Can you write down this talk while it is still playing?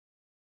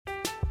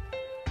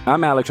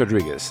I'm Alex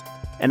Rodriguez.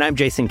 And I'm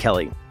Jason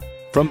Kelly.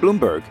 From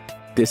Bloomberg,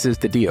 this is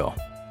The Deal.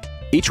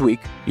 Each week,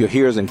 you'll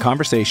hear us in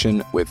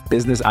conversation with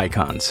business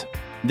icons.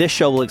 This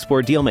show will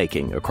explore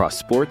deal-making across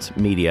sports,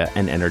 media,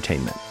 and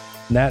entertainment.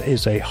 That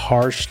is a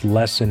harsh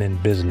lesson in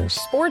business.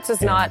 Sports is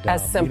not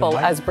as simple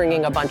as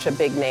bringing a bunch of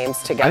big names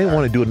together. I didn't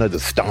want to do another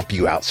stomp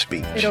you out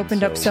speech. It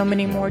opened up so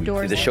many more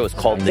doors. The show is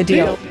called The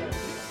Deal.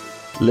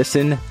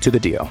 Listen to The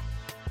Deal.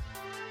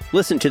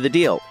 Listen to The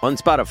Deal on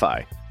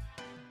Spotify.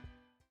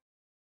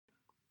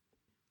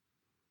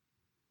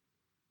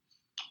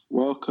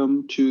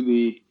 Welcome to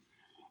the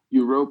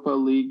Europa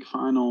League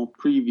final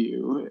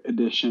preview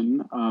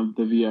edition of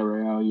the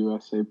Villarreal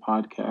USA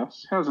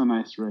podcast. Has a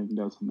nice ring,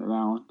 doesn't it,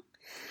 Alan?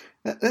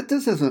 That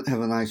does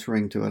have a nice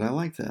ring to it. I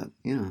like that.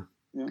 Yeah.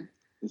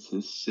 This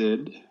is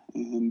Sid,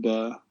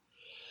 and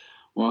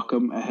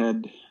welcome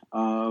ahead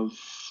of,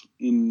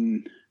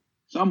 in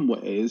some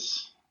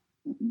ways,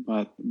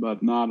 but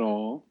not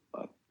all,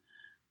 but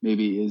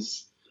maybe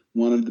is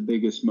one of the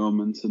biggest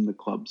moments in the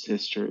club's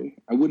history.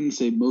 I wouldn't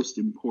say most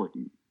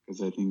important,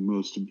 because I think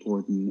most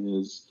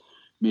important is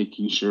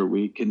making sure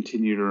we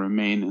continue to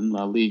remain in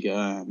La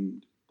Liga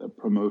and the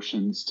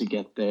promotions to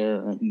get there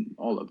and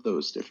all of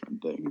those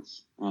different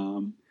things.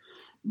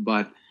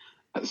 But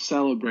a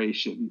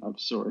celebration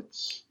of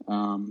sorts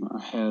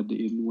ahead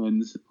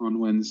on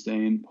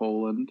Wednesday in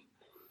Poland.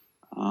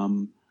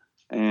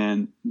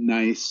 And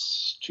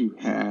nice to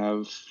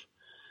have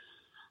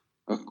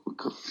a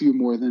few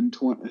more than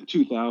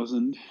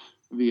 2,000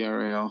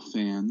 Villarreal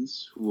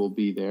fans who will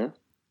be there.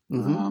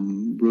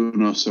 Mm-hmm.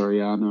 Bruno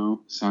Soriano,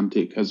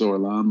 Santi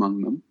Cazorla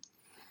among them.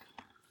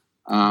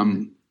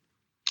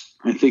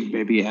 I think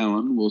maybe,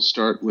 Alan, we'll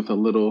start with a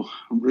little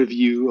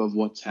review of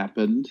what's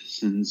happened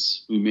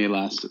since we may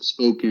last have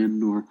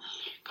spoken or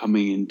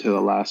coming into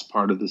the last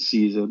part of the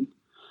season.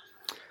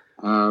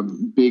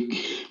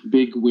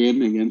 Big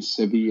win against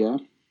Sevilla.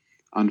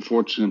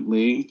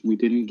 Unfortunately, we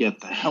didn't get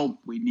the help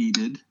we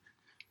needed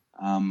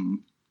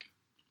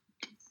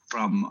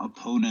from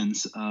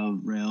opponents of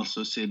Real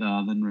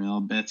Sociedad and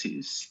Real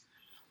Betis.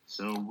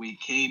 So we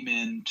came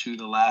into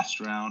the last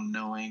round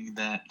knowing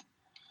that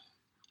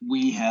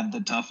we had the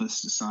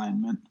toughest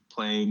assignment,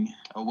 playing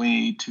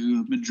away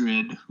to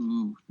Madrid,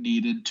 who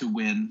needed to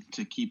win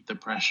to keep the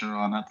pressure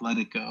on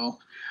Atletico,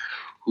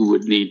 who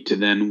would need to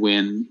then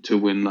win to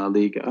win La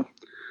Liga.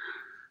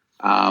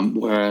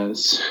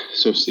 Whereas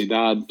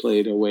Sociedad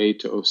played away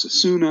to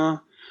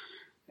Osasuna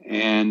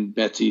and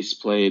Betis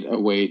played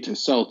away to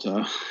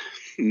Celta,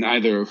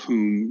 neither of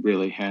whom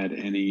really had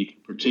any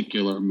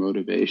particular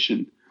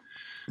motivation.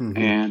 Mm-hmm.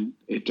 And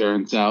it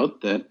turns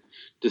out that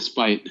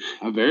despite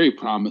a very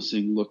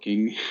promising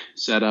looking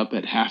setup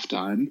at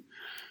halftime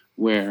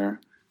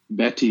where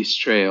Betis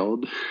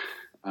trailed,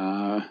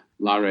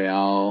 La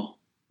Real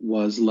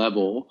was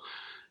level,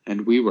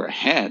 and we were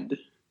ahead,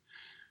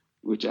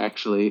 which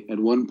actually at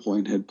one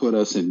point had put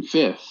us in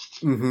fifth.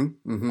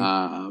 Mm-hmm.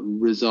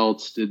 Mm-hmm.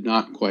 Results did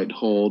not quite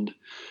hold.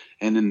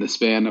 And in the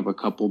span of a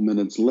couple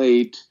minutes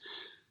late,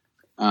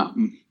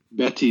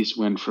 Betis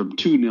went from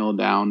 2-0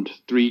 down to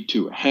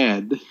 3-2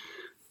 ahead.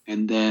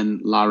 And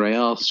then La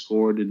Real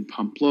scored in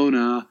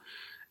Pamplona,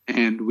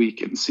 and we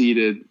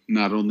conceded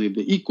not only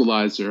the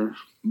equalizer,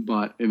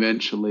 but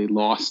eventually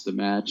lost the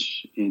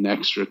match in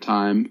extra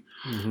time,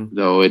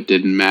 though it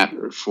didn't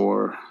matter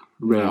for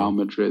Real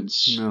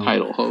Madrid's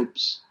title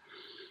hopes.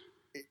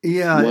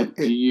 Yeah. What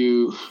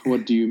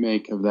do you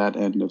make of that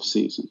end of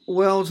season?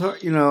 Well,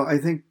 I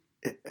think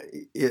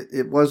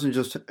it wasn't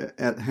just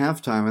at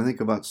halftime. I think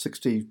about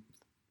 60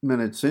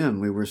 minutes in,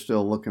 we were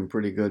still looking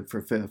pretty good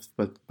for fifth.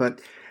 But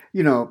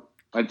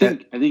I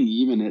think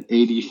even at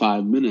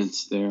 85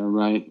 minutes there,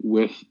 right,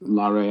 with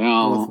La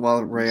Real.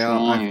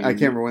 I can't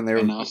remember when they were.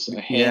 And us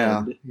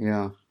ahead.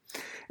 Yeah.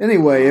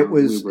 Anyway, it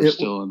was. We were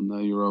still in the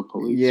Europa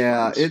League.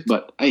 Yeah.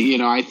 But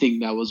I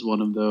think that was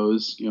one of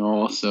those,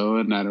 also,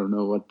 and I don't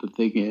know what the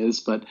thing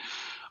is, but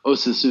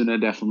Osasuna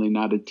definitely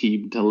not a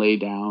team to lay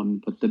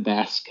down, but the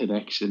Basque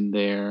connection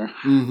there.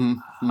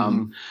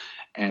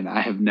 And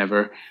I have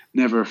never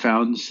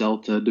found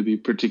Celta to be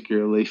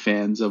particularly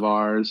fans of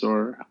ours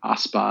or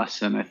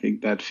Aspas, and I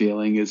think that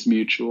feeling is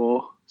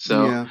mutual.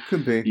 So yeah,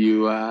 could be.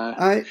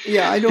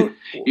 I don't.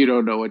 You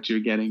don't know what you're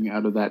getting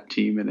out of that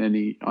team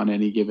on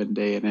any given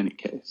day. In any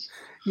case.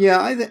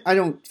 Yeah, I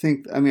don't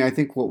think. I mean, I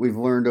think what we've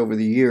learned over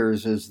the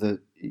years is that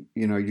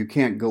you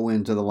can't go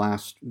into the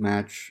last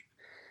match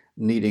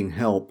needing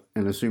help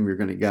and assume you're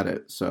going to get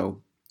it.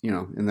 So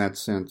in that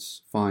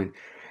sense, fine.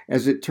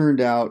 As it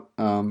turned out.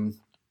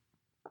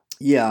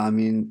 Yeah, I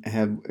mean,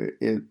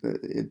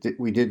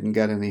 we didn't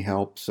get any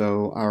help,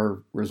 so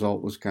our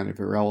result was kind of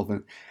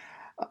irrelevant.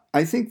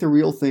 I think the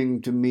real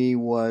thing to me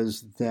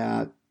was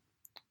that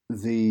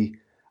the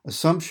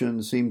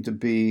assumption seemed to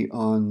be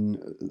on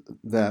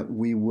that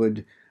we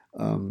would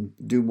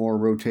do more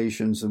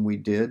rotations than we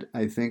did.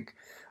 I think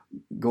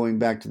going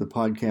back to the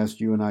podcast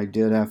you and I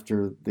did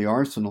after the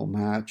Arsenal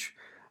match,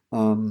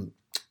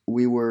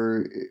 we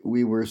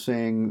were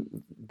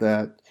saying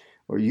that.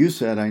 Or you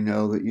said, I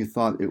know, that you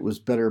thought it was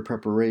better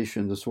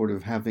preparation to sort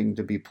of having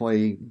to be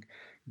playing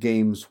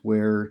games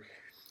where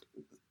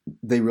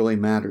they really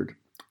mattered.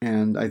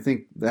 And I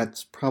think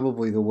that's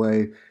probably the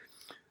way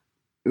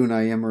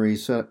Unai Emery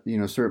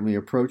certainly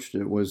approached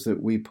it, was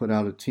that we put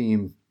out a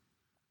team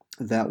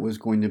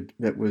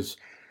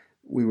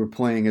we were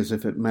playing as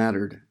if it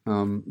mattered.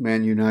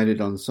 Man United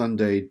on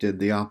Sunday did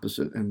the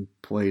opposite and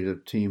played a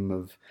team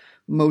of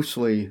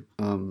mostly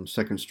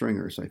second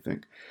stringers, I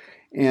think.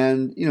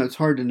 And, it's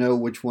hard to know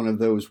which one of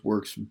those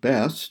works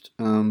best.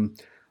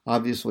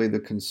 Obviously, the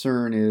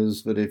concern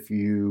is that if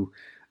you,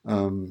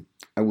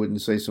 I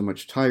wouldn't say so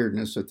much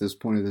tiredness at this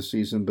point of the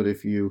season, but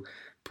if you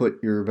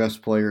put your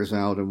best players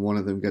out and one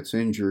of them gets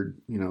injured,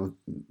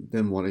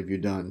 then what have you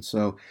done?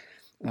 So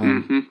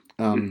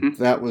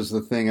that was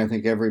the thing. I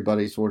think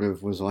everybody sort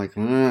of was like,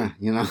 not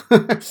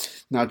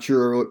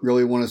sure I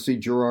really want to see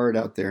Gerrard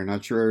out there.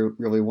 Not sure I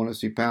really want to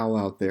see Powell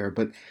out there.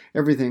 But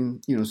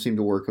everything, seemed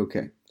to work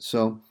okay.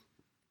 So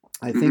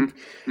I think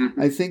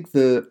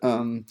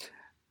the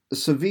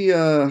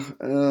Sevilla,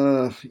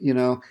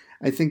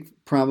 I think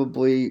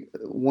probably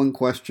one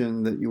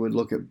question that you would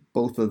look at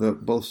both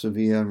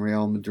Sevilla and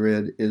Real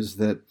Madrid is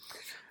that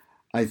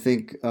I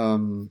think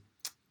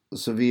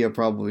Sevilla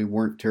probably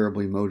weren't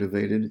terribly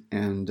motivated,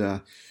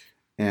 and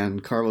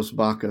Carlos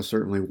Baca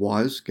certainly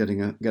was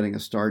getting a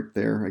start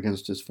there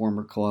against his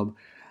former club.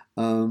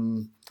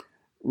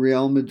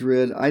 Real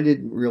Madrid, I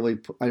don't really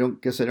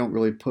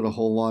put a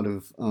whole lot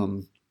of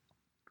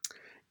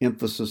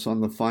emphasis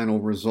on the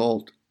final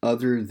result,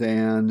 other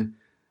than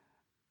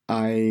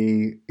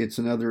it's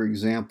another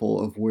example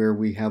of where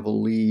we have a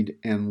lead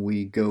and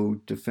we go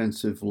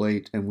defensive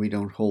late and we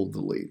don't hold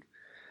the lead.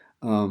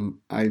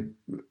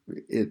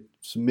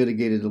 It's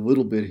mitigated a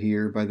little bit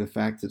here by the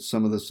fact that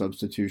some of the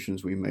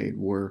substitutions we made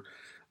were,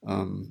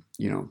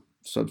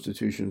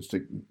 substitutions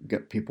to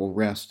get people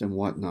rest and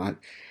whatnot.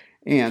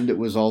 And it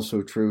was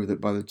also true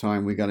that by the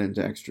time we got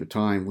into extra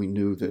time, we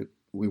knew that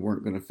we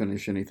weren't going to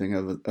finish anything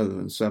other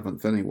than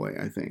seventh anyway,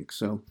 I think.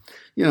 So,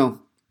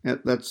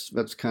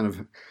 that's kind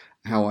of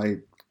how I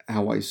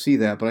see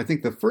that. But I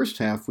think the first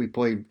half we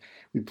played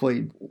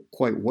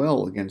quite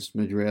well against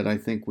Madrid. I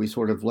think we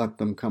sort of let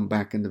them come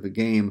back into the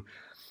game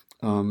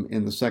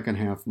in the second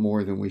half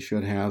more than we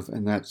should have,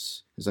 and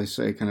that's, as I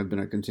say, kind of been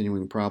a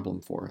continuing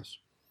problem for us.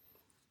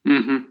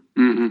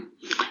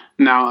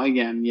 Now,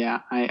 again,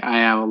 I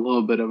have a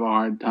little bit of a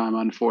hard time,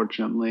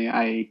 unfortunately.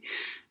 I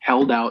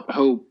held out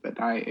hope, and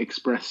I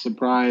expressed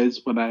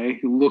surprise when I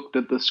looked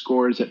at the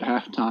scores at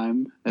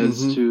halftime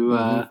as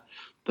to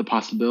the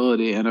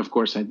possibility. And, of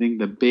course, I think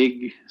the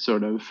big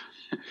sort of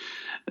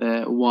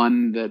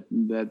one that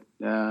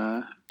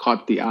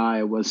caught the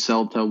eye was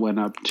Celta went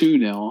up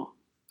 2-0.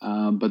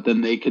 But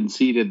then they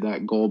conceded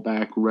that goal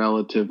back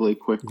relatively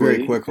quickly.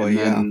 Very quickly,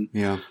 and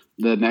then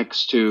the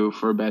next two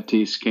for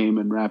Betis came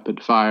in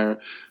rapid fire.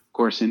 Of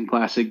course, in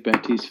classic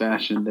Betis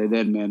fashion, they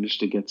then managed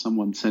to get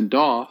someone sent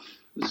off.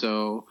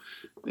 So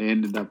they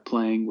ended up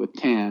playing with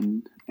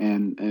 10.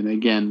 And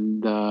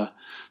again, the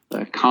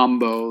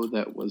combo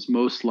that was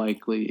most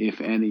likely,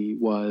 if any,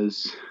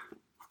 was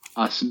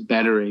us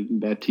bettering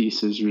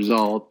Betis's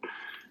result,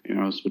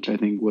 which I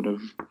think would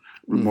have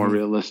more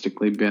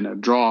realistically been a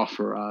draw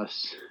for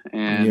us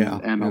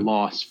and a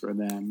loss for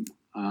them.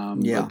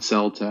 But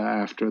Celta,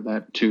 after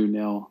that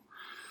 2-0,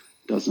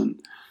 doesn't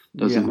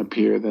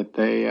appear that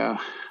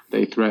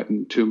they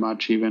threatened too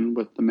much, even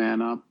with the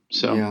man up.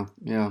 So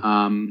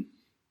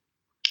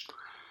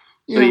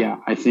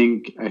I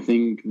think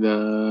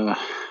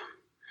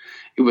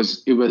it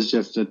was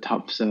just a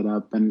tough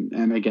setup,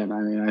 and again,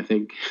 I mean, I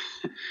think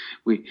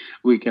we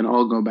can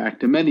all go back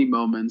to many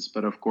moments,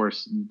 but of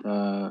course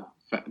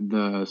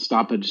the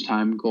stoppage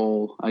time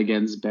goal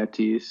against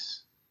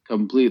Betis,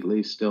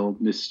 completely still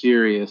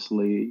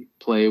mysteriously,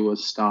 play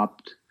was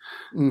stopped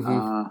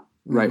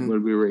right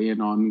when we were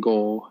in on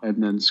goal,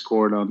 and then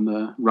scored on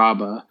the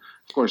Rabah.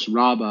 Of course,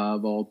 Rabah,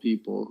 of all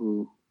people,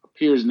 who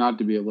appears not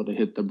to be able to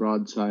hit the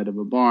broadside of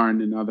a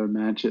barn in other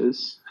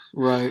matches,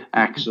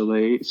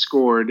 actually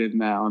scored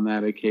on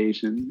that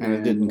occasion, and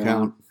it didn't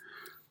count.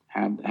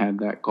 Had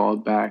that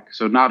called back.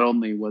 So not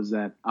only was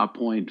that a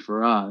point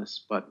for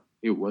us, but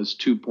it was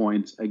 2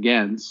 points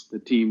against the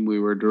team we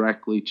were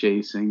directly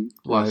chasing,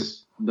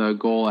 plus the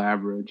goal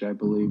average, I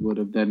believe, would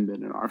have then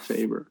been in our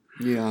favor.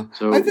 Yeah.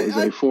 So it was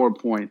a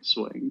 4-point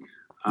swing.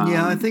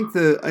 I think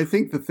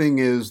the thing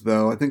is,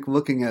 though, I think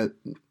looking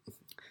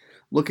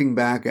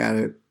back at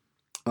it,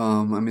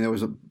 I mean, there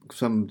was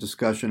some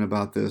discussion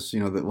about this,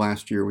 that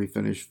last year we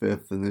finished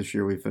 5th and this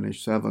year we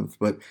finished 7th,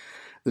 but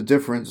the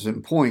difference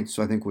in points,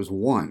 I think, was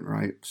 1,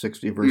 right?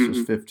 60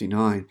 versus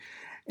 59.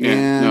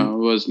 Yeah, no, it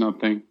was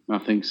nothing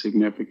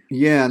significant.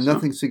 Yeah,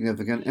 nothing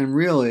significant. And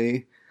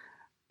really,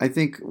 I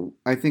think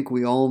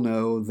we all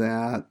know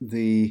that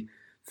the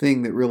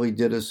thing that really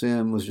did us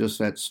in was just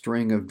that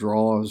string of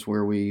draws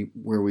where we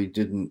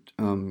didn't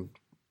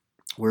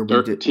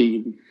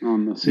 13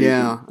 on the season.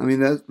 Yeah, I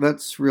mean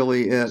that's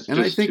really it. And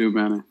I think too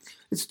many.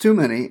 It's too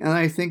many, and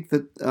I think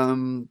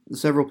that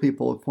several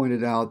people have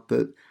pointed out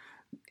that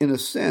in a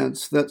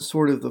sense, that's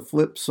sort of the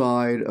flip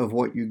side of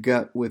what you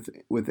get with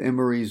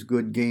Emery's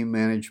good game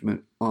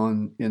management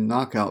in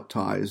knockout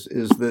ties,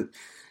 is that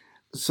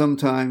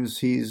sometimes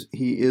he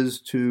is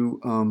too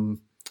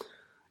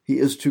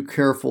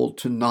careful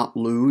to not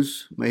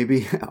lose,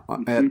 maybe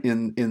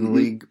in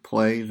league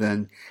play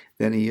than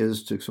he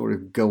is to sort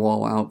of go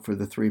all out for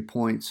the 3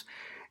 points.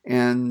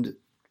 And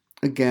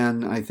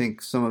again, I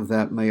think some of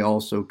that may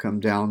also come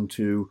down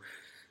to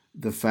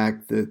the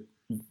fact that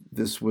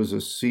this was a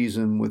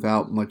season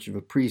without much of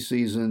a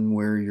preseason,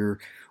 where you're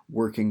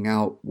working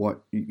out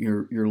what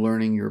you're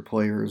learning your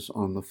players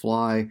on the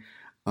fly.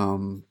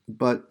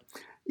 But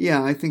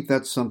yeah, I think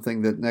that's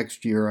something that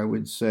next year I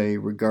would say,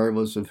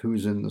 regardless of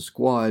who's in the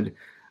squad,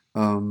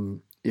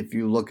 if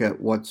you look at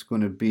what's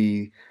going to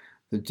be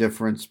the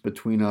difference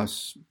between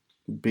us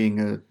being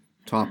a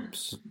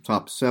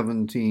top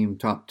 7 team,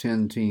 top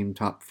 10 team,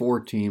 top 4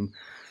 team,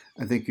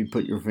 I think you'd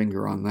put your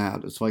finger on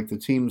that. It's like the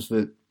teams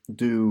that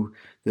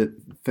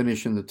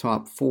finish in the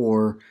top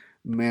 4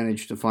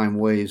 manage to find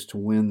ways to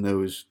win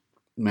those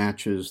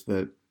matches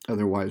that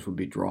otherwise would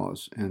be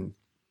draws, and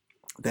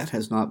that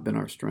has not been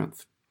our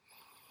strength.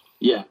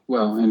 Yeah,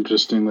 well,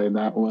 interestingly,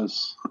 that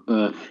was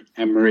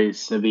Emery,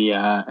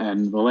 Sevilla,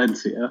 and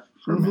Valencia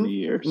for many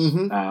years,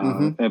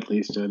 at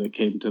least when it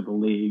came to the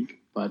league.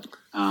 But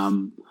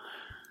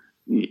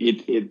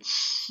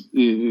it's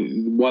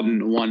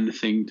one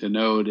thing to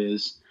note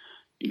is,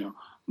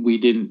 we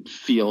didn't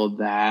feel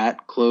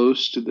that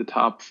close to the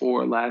top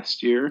 4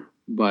 last year,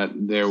 but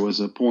there was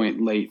a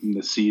point late in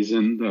the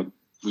season that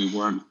we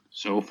weren't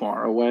so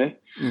far away.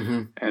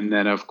 And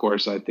then, of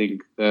course, I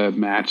think the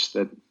match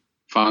that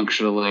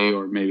functionally,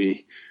 or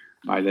maybe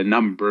by the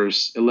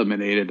numbers,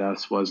 eliminated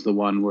us was the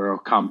one where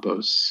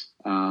Ocampos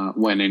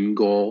went in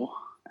goal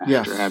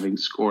after having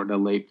scored a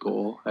late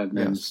goal, and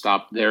then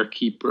stopped their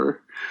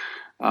keeper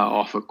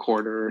off a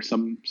corner or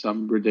some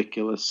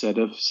ridiculous set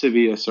of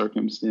Sevilla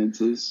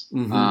circumstances.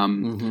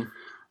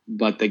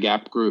 But the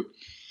gap grew.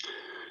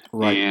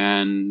 Right.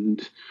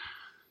 And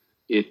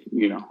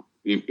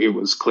it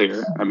was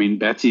clear. I mean,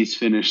 Betis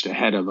finished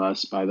ahead of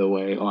us, by the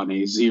way, on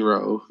a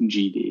 0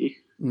 GD.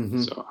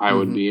 So I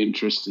would be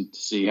interested to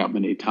see how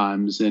many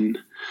times in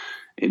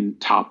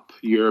top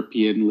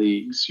European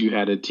leagues you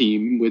had a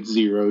team with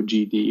 0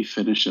 GD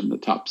finish in the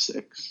top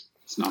 6.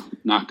 It's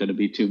not going to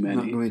be too many.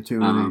 Not going to be too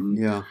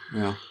many. Yeah.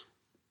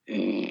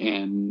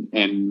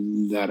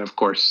 And that, of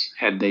course,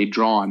 had they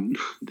drawn,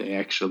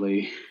 they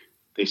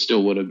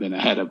still would have been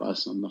ahead of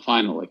us on the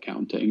final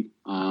accounting,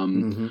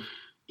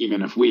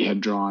 even if we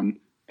had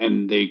drawn,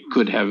 and they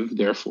could have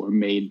therefore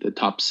made the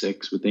top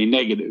 6 with a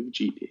negative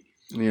GD.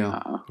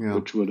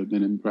 Which would have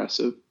been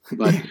impressive.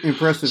 But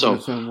impressive in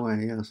its own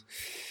way, yes.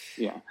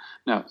 Yeah.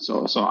 No,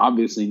 so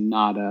obviously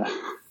not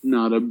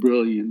a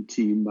brilliant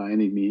team by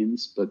any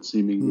means, but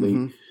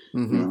seemingly a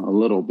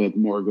little bit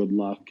more good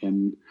luck,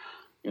 and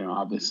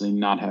obviously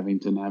not having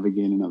to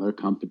navigate another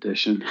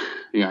competition.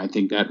 I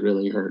think that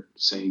really hurt,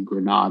 say,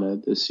 Granada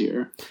this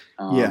year.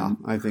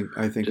 I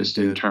think just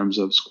it did. In terms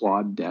of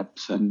squad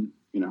depth, and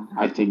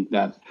I think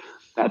that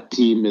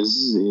team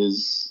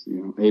is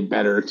a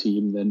better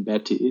team than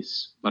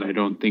Betis, but I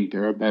don't think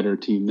they're a better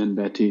team than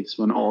Betis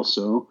when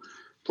also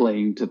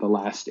playing to the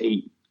last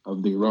 8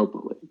 of the Europa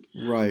League.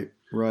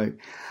 Right.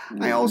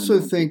 I also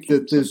think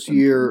that this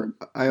year,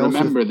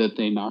 remember that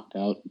they knocked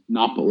out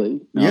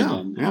Napoli.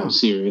 How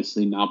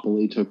seriously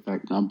Napoli took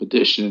that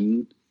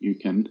competition, you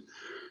can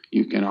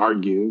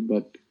argue,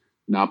 but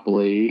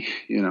Napoli,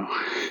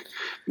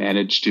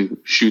 managed to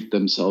shoot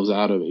themselves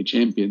out of a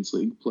Champions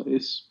League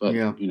place, but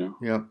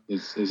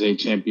is a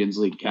Champions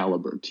League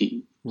caliber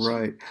team.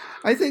 Right.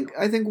 I think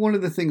one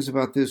of the things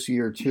about this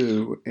year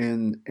too,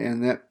 and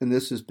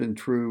this has been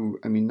true,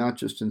 I mean, not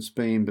just in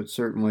Spain, but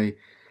certainly,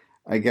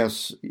 I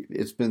guess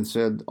it's been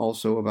said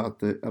also about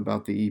the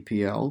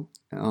EPL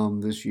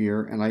this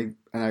year, and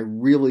I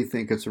really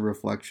think it's a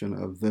reflection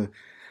of the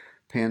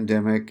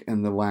pandemic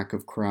and the lack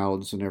of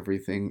crowds and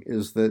everything,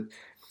 is that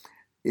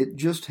it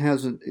just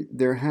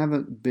there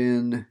haven't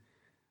been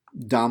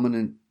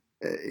dominant,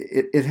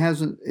 it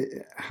hasn't,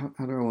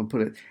 how do I want to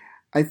put it?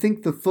 I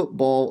think the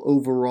football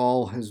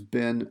overall has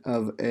been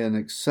of an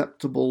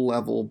acceptable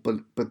level,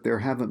 but there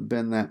haven't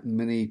been that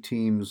many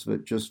teams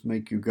that just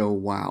make you go,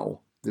 wow,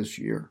 this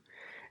year.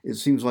 It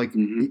seems like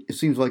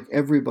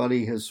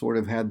everybody has sort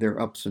of had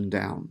their ups and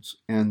downs,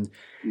 and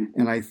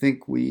I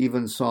think we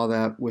even saw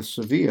that with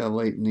Sevilla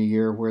late in the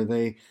year, where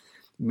they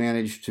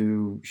managed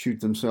to shoot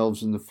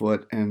themselves in the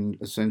foot, and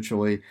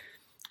essentially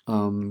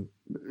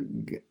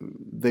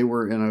they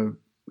were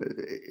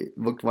it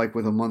looked like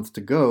with a month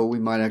to go, we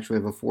might actually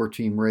have a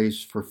 4-team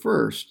race for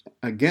first.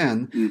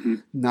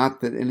 Again,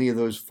 not that any of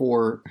those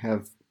 4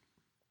 have,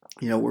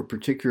 were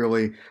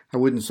particularly, I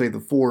wouldn't say the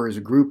 4 as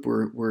a group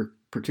were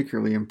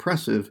particularly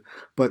impressive,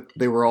 but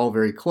they were all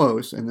very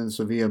close, and then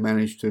Sevilla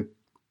managed to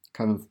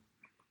kind of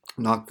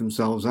knock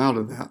themselves out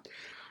of that.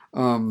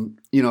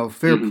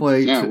 Fair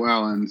play. Yeah,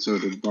 and so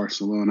did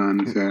Barcelona,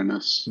 in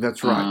fairness.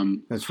 That's right.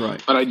 That's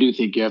right. But I do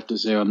think you have to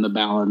say, on the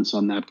balance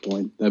on that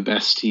point, the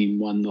best team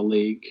won the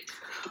league.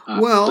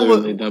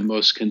 Clearly the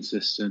most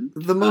consistent.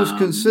 The most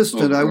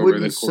consistent. I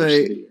wouldn't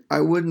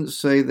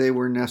say they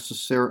were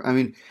necessary. I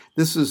mean,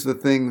 this is the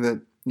thing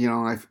that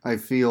I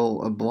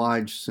feel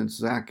obliged, since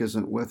Zach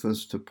isn't with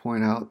us, to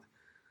point out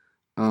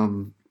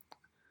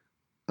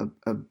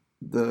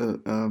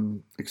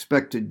the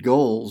expected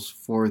goals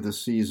for the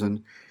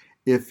season.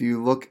 If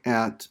you look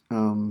at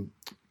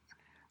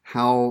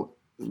how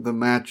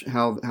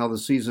the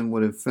season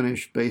would have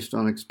finished based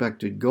on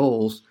expected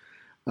goals,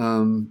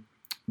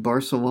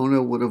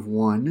 Barcelona would have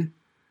won,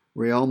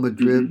 Real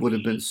Madrid would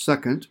have been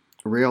second,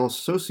 Real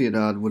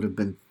Sociedad would have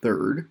been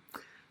third,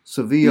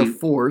 Sevilla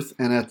fourth,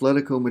 and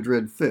Atletico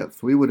Madrid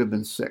fifth. We would have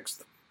been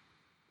sixth.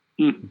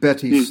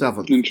 Betis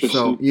seventh. Interesting.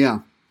 So yeah,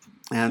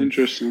 and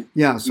interesting.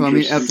 Yeah, so I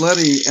mean,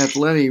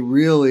 Atleti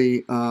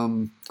really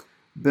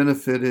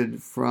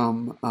benefited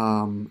from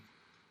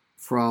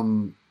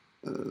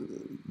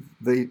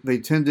they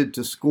tended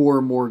to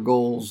score more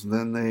goals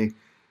than they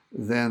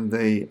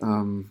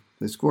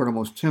scored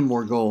almost 10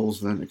 more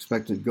goals than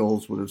expected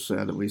goals would have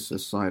said, at least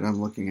this side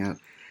I'm looking at.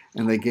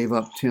 And they gave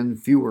up 10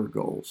 fewer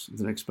goals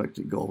than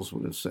expected goals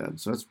would have said.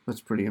 So that's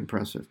pretty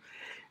impressive.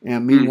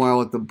 And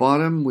meanwhile, at the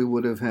bottom, we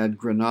would have had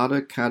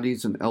Granada,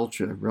 Cadiz, and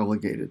Elche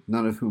relegated,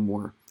 none of whom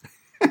were.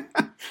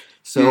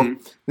 So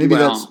maybe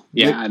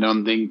I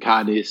don't think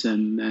Cadiz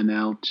and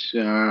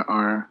Elche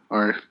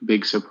are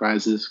big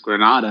surprises.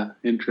 Granada,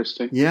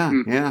 interesting. Yeah,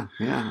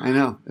 I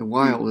know.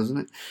 Wild, isn't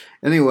it?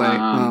 Anyway,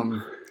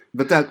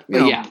 but that,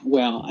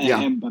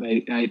 but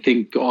I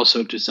think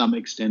also to some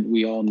extent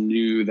we all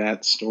knew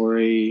that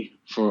story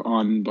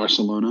on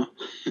Barcelona,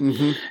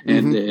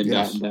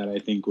 that I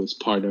think was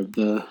part of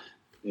the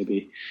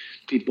maybe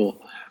people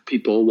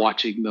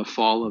watching the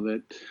fall of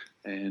it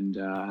and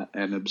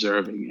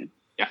observing it.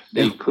 Yeah,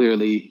 they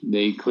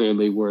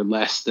clearly were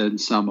less than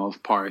sum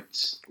of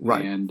parts,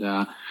 right?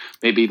 And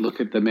maybe look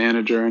at the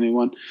manager,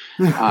 anyone.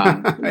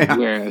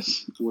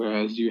 Whereas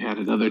you had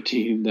another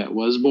team that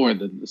was more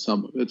than the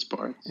sum of its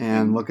parts.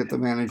 And look at the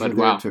manager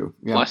too.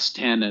 Yeah. Plus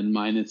 10 and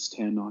minus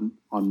 10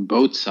 on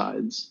both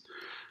sides.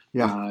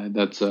 Yeah,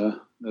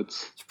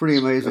 it's pretty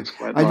amazing. That's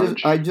quite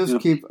large. I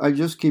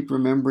just keep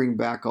remembering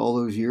back all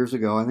those years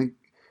ago. I think.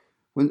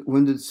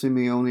 When did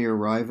Simeone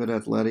arrive at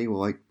Atleti?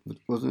 Well,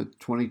 wasn't it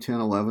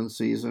 2010-11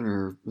 season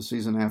or the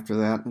season after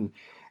that? And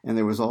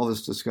there was all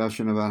this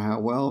discussion about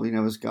how,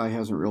 this guy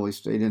hasn't really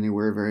stayed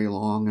anywhere very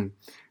long, and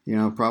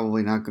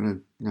probably not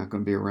going to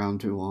be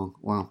around too long.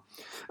 Wow.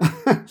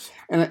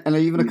 and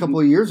even a couple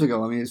of years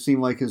ago, I mean, it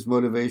seemed like his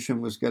motivation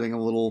was getting a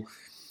little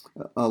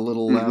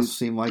less.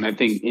 Seemed like, I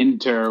think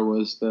Inter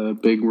was the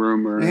big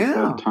rumor at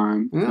that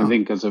time. Yeah. I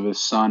think because of his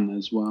son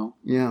as well.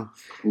 Yeah,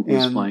 who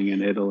was playing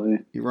in Italy.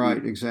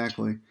 Right,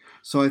 exactly.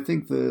 So I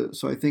think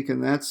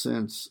in that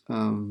sense,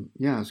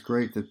 it's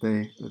great that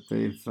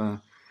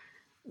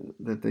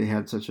they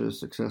had such a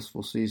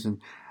successful season.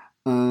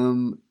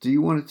 Do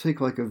you want to take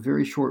a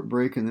very short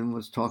break and then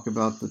let's talk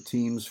about the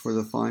teams for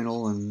the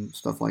final and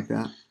stuff like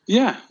that?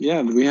 Yeah.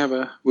 We have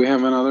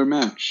another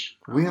match.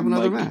 We have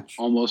another match.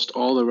 Almost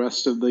all the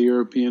rest of the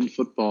European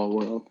football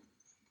world.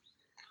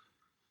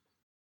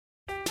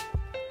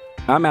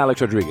 I'm Alex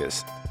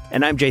Rodriguez.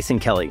 And I'm Jason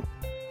Kelly.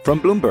 From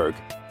Bloomberg,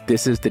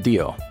 this is The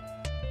Deal.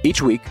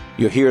 Each week,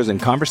 you'll hear us in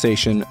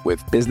conversation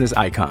with business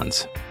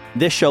icons.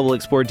 This show will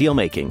explore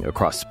deal-making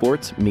across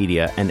sports,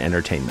 media, and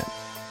entertainment.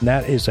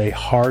 That is a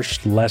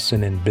harsh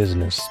lesson in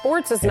business.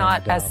 Sports is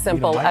not as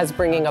simple as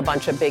bringing a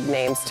bunch of big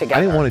names together.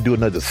 I didn't want to do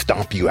another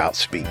stomp you out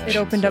speech. It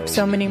opened up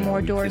so many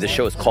more doors. The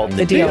show is called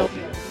The Deal.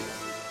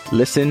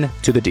 Listen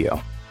to The Deal.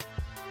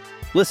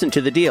 Listen to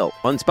The Deal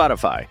on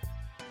Spotify.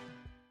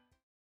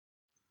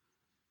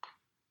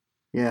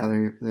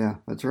 Yeah,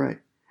 that's right.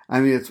 I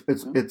mean,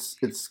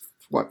 it's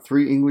what,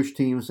 3 English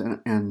teams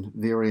and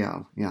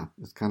Villarreal. Yeah,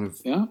 it's kind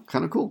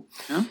of cool.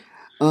 Yeah.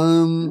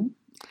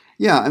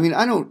 I mean,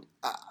 I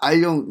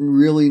don't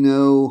really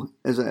know.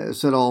 As I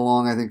said all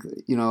along, I think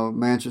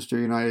Manchester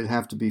United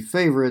have to be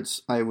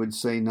favorites. I would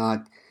say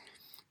not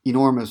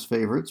enormous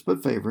favorites,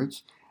 but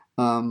favorites.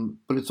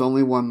 But it's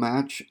only one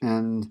match,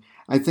 and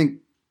I think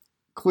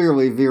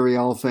clearly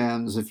Villarreal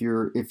fans, if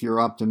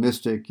you're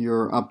optimistic,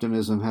 your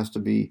optimism has to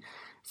be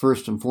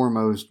first and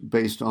foremost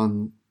based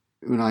on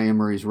Unai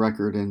Emery's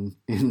record in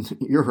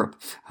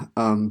Europe.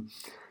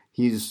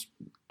 He's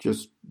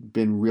just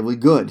been really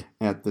good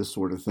at this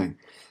sort of thing.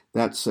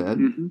 That said,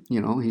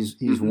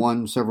 he's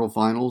won several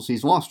finals.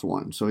 He's lost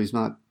one, so he's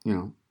not,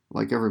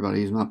 like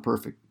everybody, he's not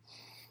perfect.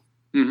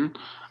 Mm-hmm.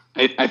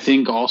 I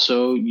think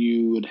also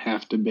you would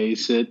have to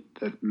base it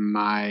that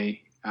my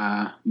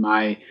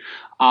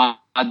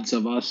odds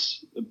of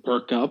us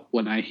perk up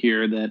when I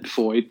hear that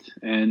Foyt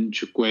and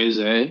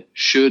Chukwueze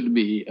should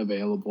be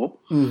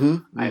available.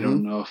 I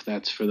don't know if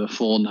that's for the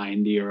full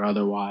 90 or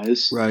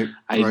otherwise. Right.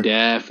 I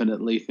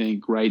definitely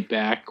think right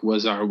back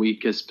was our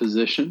weakest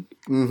position.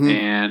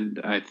 And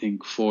I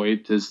think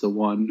Foyt is the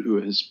one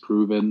who has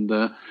proven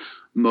the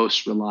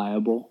most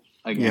reliable.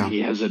 Again,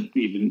 he hasn't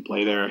even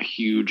played there a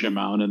huge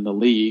amount in the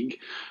league.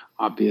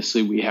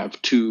 obviously we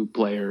have two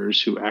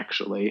players who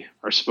actually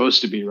are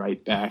supposed to be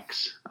right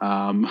backs,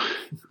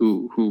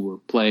 who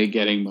were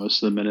getting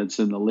most of the minutes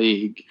in the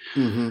league.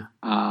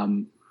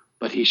 Mm-hmm.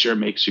 But he sure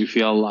makes you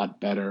feel a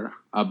lot better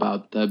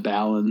about the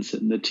balance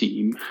in the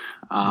team.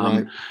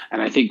 Right.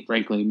 And I think,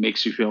 frankly,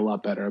 makes you feel a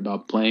lot better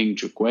about playing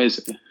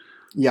Chukwueze.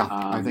 Yeah,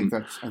 I think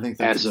that's as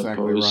exactly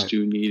opposed right.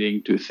 to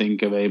needing to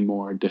think of a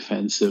more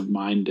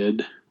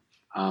defensive-minded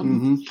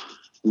Mm-hmm.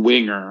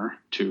 winger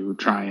to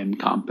try and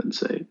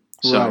compensate.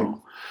 Right.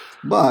 So,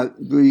 But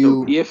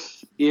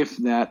if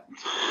that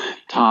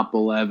top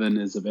 11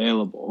 is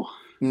available,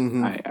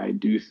 mm-hmm. I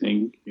do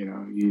think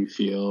you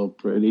feel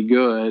pretty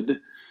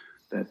good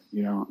that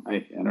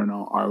I don't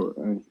know,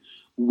 our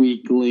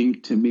weak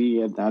link to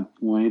me at that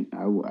point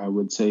I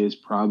would say is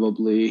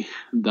probably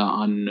the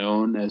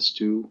unknown as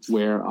to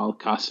where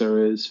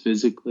Alcácer is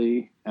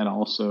physically and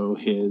also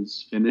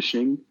his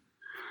finishing.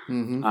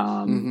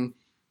 Mm-hmm.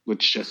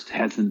 Which just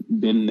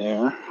hasn't been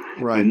there.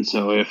 Right. And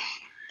so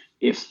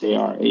if they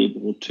are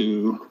able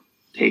to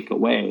take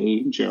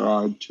away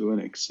Gerrard to an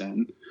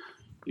extent,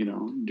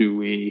 do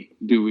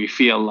we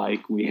feel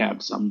like we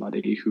have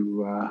somebody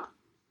who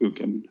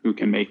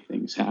can make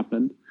things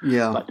happen?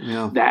 Yeah. But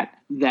yeah.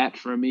 that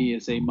for me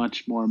is a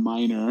much more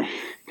minor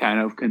kind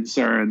of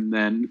concern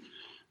than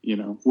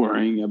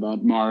worrying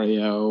about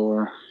Mario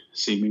or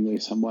seemingly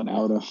somewhat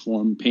out of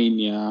form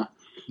Peña.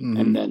 Mm-hmm.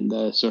 And then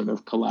the sort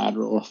of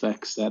collateral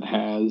effects that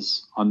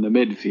has on the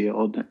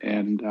midfield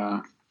and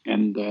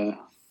the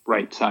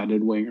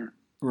right-sided winger.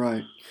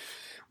 Right.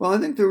 Well, I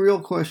think the real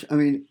question. I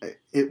mean,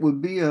 it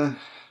would be a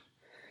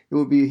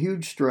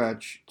huge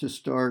stretch to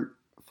start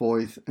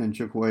Foyth and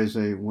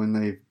Chukwueze when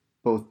they've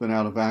both been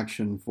out of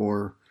action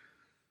for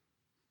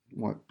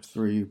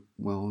three?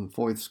 Well, in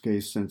Foyth's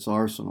case, since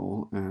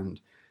Arsenal, and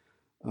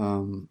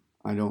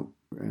I don't.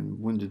 And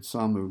when did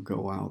Samu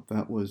go out?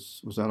 That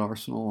was that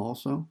Arsenal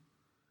also?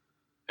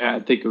 I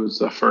think it was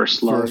the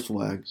first leg. First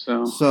leg.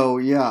 So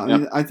yeah, yep. I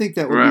mean, I think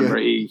that would remember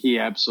he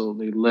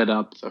absolutely lit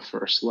up the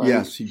first leg.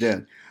 Yes, he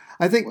did.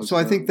 I think so.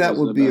 I think that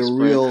would be a player.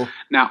 real.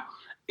 Now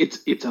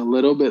it's a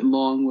little bit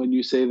long when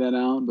you say that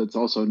out, but it's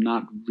also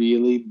not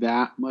really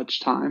that much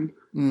time.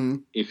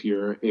 Mm. If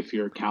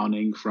you're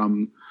counting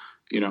from,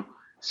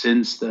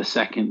 since the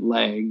second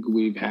leg,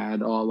 we've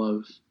had all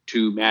of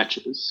 2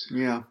 matches.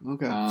 Yeah.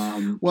 Okay.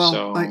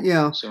 So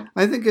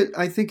I think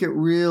it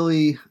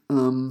really.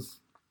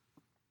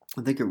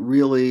 I think it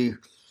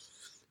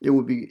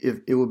would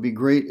be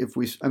great if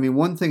we. I mean,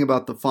 one thing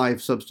about the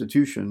 5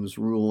 substitutions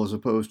rule as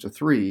opposed to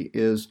 3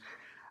 is,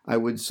 I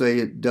would say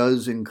it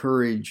does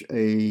encourage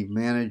a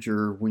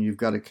manager when you've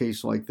got a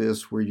case like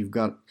this where if you've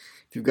got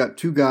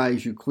 2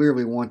 guys you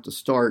clearly want to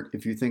start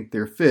if you think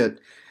they're fit,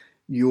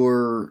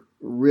 your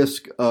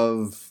risk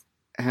of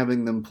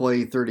having them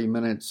play 30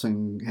 minutes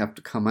and have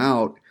to come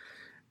out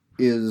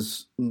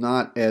is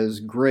not as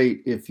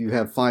great if you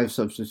have 5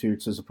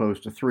 substitutes as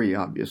opposed to 3,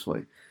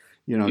 obviously.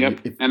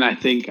 Yep. And I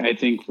think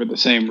for the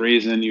same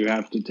reason you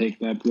have to take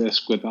that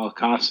risk with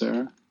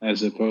Alcácer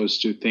as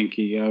opposed to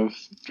thinking of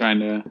trying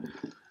to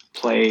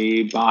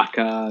play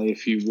Baca,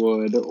 if you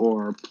would,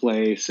 or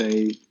play,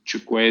 say,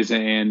 Chukwueze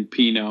and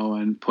Pino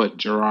and put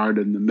Gerrard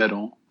in the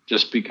middle,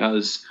 just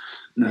because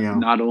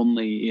not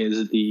only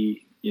is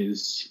the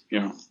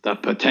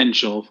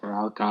potential for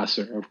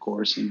Alcácer, of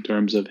course, in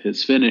terms of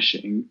his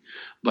finishing,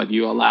 but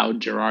you allow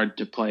Gerrard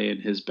to play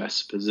in his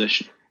best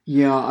position.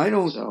 Yeah, I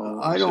don't.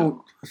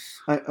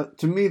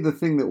 To me, the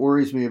thing that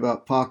worries me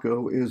about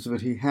Paco is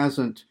that he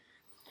hasn't.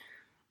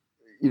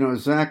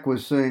 Zach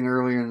was saying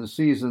earlier in the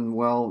season,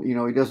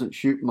 he doesn't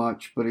shoot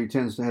much, but he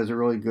has a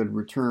really good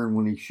return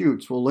when he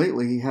shoots. Well,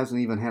 lately he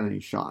hasn't even had any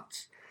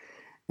shots,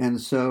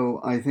 and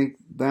so I think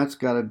that's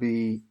got to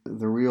be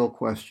the real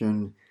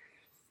question.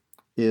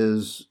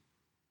 Is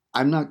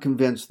I'm not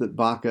convinced that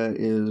Baca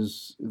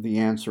is the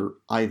answer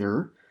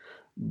either.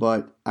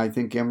 But I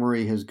think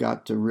Emery has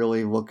got to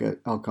really look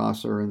at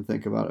Alcácer and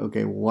think about,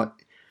 okay, what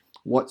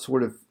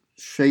sort of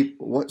shape,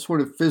 what sort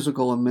of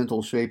physical and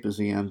mental shape is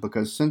he in?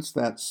 Because since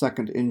that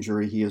second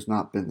injury, he has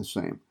not been the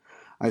same.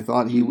 I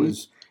thought he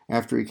was,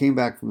 after he came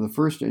back from the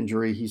first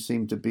injury, he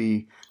seemed to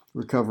be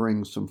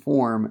recovering some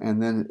form,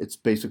 and then it's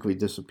basically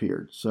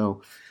disappeared.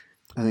 So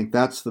I think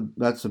that's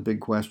a big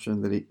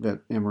question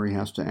that Emery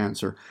has to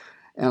answer.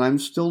 And I'm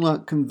still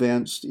not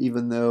convinced,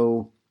 even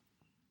though.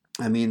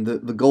 I mean, the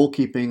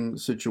goalkeeping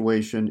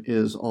situation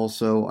is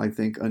also, I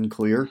think,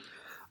 unclear.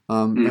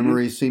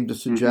 Emery seemed to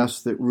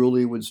suggest that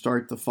Rulli would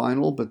start the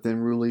final, but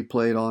then Rulli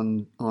played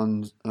on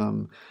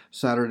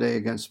Saturday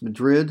against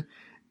Madrid.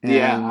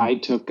 And I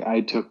took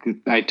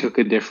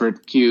a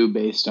different cue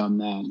based on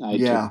that. I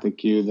took the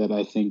cue that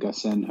I think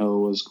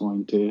Asenjo was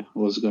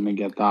going to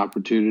get the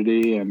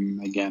opportunity,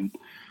 and again,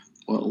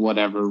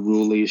 whatever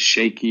Rulli's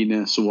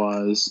shakiness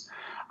was.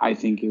 I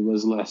think it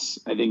was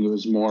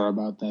more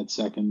about that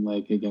second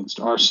leg against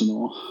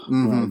Arsenal.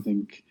 Where I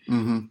think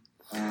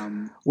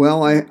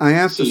Well, I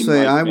have to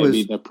say like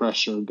maybe the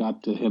pressure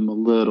got to him a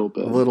little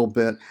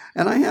bit.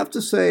 And I have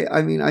to say,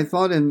 I mean, I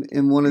thought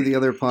in one of the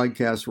other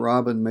podcasts,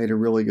 Robin made a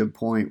really good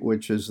point,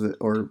 which is that,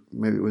 or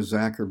maybe it was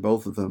Zach or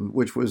both of them,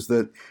 which was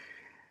that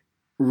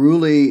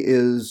Rulli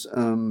is,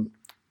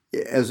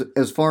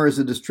 as far as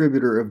a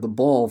distributor of the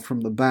ball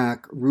from the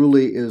back,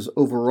 Rulli is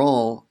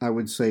overall, I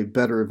would say,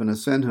 better than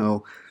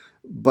Asenjo.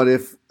 But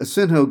if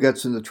Asenjo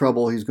gets into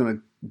trouble, he's going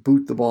to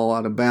boot the ball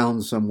out of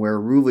bounds somewhere.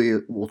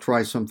 Rulli will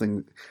try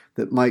something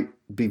that might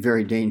be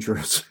very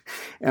dangerous,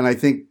 and I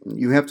think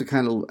you have to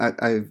kind of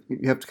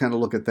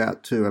look at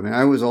that too. I mean,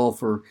 I was all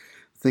for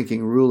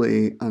thinking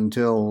Rulli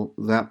until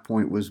that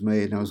point was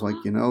made, and I was like,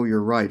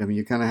 you're right. I mean,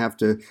 you kind of have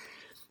to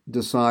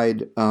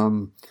decide.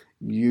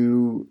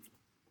 You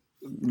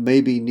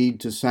maybe need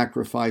to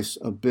sacrifice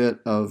a bit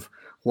of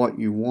what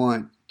you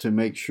want to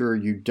make sure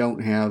you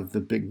don't have the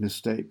big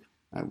mistake.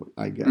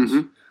 I guess.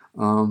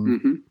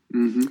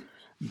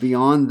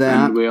 Beyond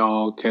that, and we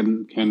all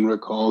can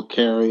recall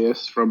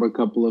Karius from a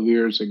couple of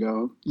years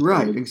ago.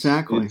 Right,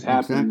 exactly. It's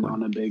happened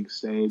on a big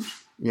stage.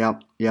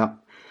 Yep.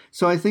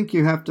 So I think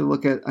you have to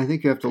look at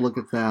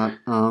that.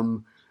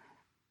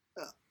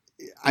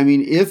 I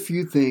mean, if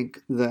you think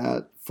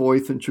that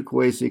Foyth and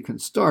Chukwueze can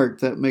start,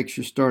 that makes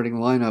your starting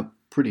lineup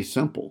pretty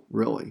simple,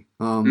 really.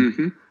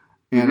 And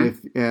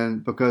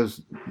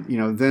because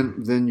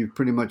then you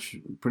pretty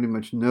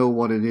much know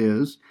what it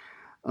is.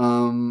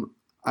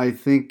 I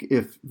think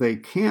if they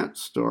can't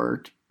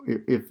start,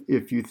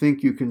 if you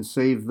think you can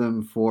save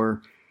them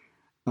for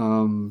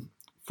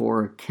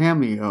a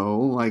cameo,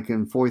 like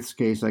in Foyth's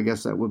case, I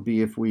guess that would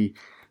be if we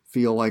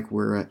feel like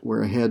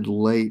we're ahead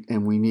late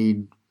and we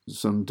need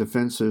some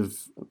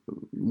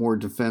more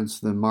defense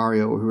than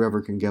Mario or whoever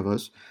can give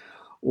us,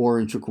 or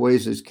in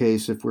Chukwueze's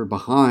case, if we're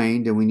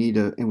behind and we need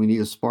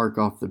a spark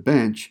off the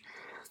bench.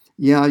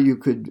 Yeah, you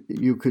could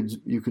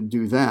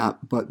do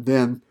that, but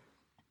then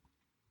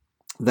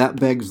that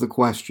begs the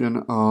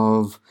question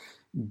of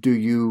do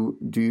you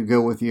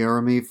go with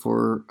Jeremy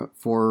for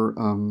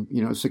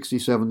 60,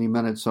 70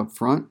 minutes up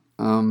front?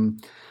 Do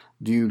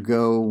you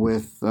go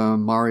with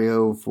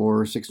Mario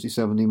for 60,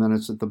 70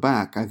 minutes at the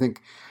back? I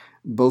think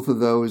both of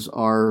those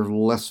are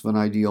less than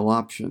ideal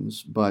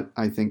options, but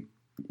I think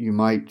you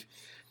might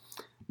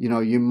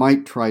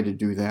try to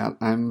do that.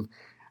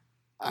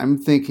 I'm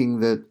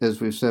thinking that,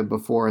 as we've said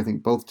before, I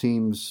think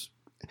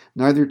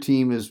neither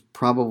team is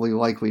probably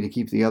likely to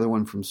keep the other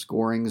one from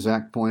scoring.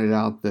 Zach pointed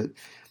out that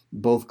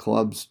both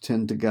clubs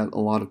tend to get a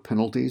lot of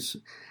penalties,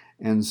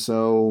 and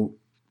so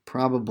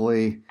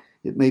probably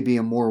it may be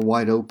a more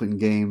wide open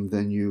game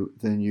than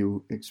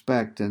you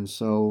expect. And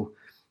so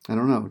I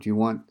don't know.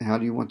 How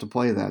do you want to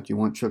play that? Do you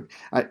want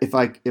if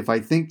I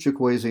think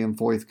Chukwueze and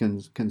Foyth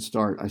can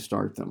start, I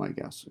start them. I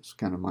guess it's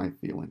kind of my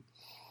feeling.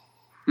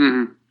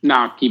 Mm-hmm.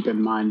 Now, keep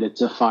in mind,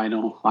 it's a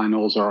final.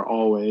 Finals are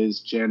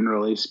always,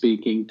 generally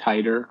speaking,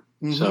 tighter.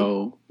 Mm-hmm.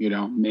 So,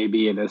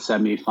 maybe in a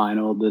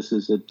semifinal, this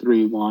is a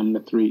 3-1, a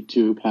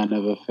 3-2 kind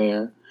of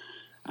affair.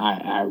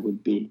 I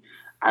would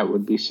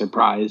be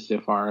surprised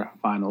if our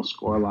final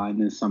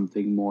scoreline is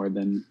something more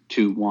than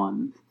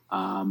 2-1.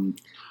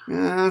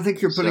 I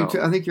think you're putting.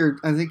 I think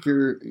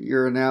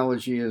your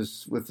analogy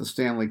is with the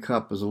Stanley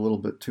Cup is a little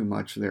bit too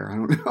much there. I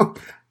don't know.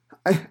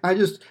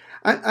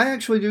 I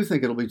actually do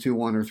think it'll be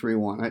 2-1 or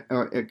 3-1,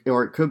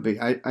 or it could be.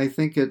 I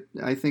think it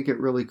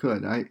really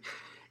could.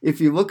 If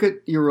you look at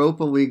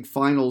Europa League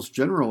finals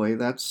generally,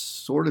 that's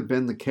sort of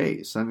been the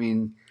case. I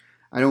mean,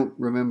 I don't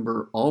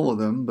remember all of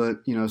them,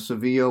 but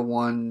Sevilla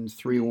won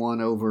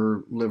 3-1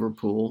 over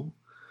Liverpool.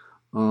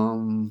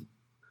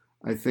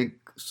 I think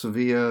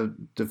Sevilla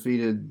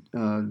defeated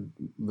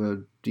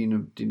the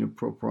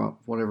Dnipro,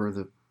 whatever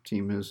the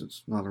team is.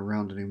 It's not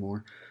around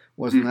anymore.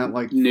 Wasn't that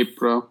like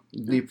Dnipro?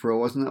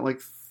 Wasn't that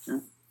like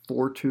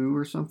 4-2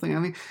 or something? I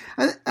mean,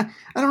 I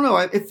don't know.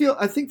 I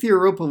think the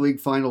Europa League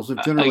finals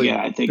have generally.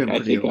 I think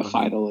a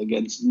final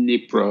against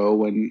Dnipro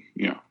when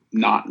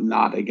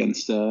not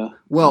against a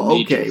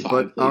major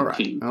but all right,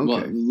 team. Okay.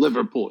 Well,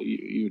 Liverpool,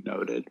 you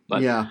noted,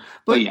 but I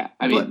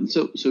mean,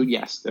 so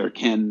yes, there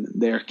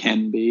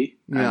can be.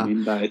 Yeah, I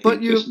mean, but I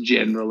think just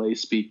generally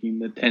speaking,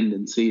 the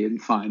tendency in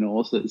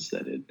finals is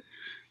that it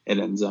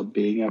ends up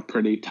being a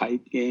pretty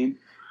tight game.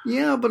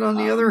 Yeah, but on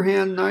the other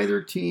hand,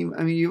 neither team.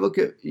 I mean, you look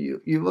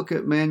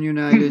at Man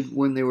United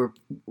when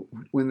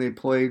they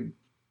played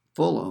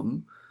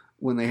Fulham,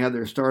 when they had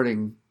their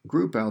starting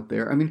group out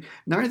there. I mean,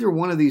 neither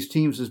one of these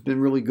teams has been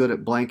really good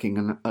at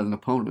blanking an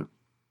opponent.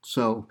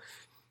 So,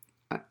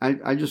 I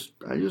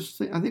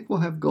think we'll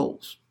have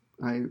goals.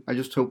 I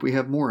just hope we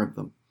have more of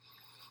them.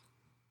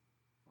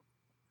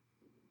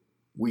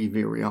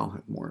 We all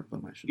have more of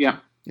them. I should say.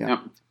 Yeah.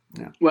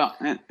 Well,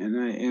 and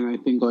I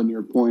think on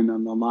your point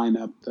on the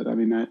lineup that I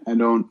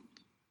don't.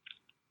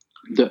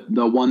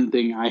 The one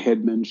thing I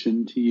had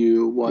mentioned to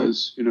you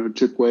was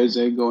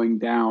Chukwueze going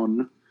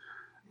down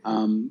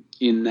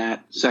in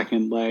that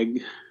second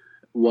leg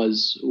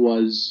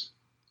was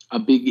a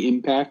big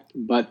impact,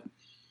 but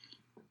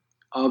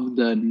of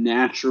the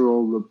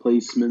natural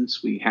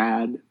replacements we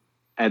had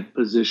at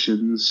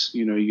positions,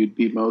 you'd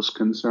be most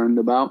concerned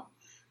about.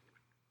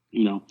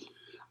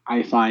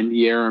 I find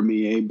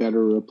Jeremy a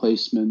better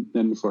replacement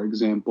than, for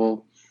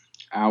example,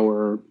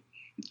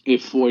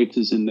 if Voigt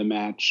is in the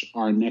match,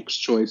 our next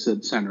choice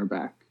at center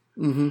back.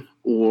 Mm-hmm.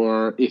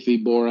 Or if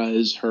Iborra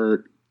is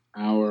hurt,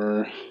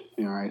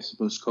 I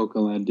suppose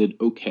Coquelin did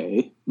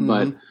okay,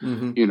 but,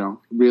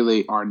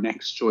 really our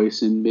next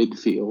choice in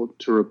midfield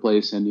to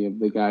replace any of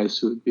the guys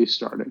who would be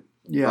starting.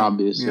 Yeah.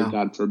 Obviously,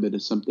 God forbid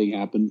if something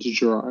happened to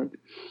Gerrard.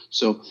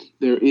 So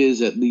there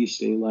is at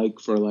least a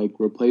like-for-like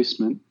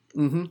replacement.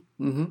 Mm-hmm.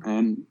 Mm-hmm.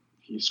 And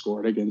he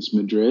scored against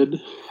Madrid.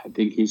 I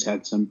think he's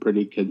had some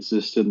pretty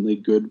consistently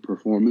good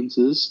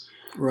performances.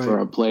 Right. For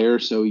a player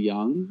so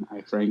young.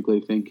 I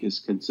frankly think his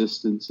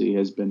consistency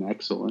has been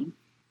excellent.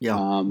 Yeah,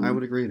 I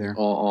would agree there.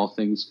 All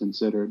things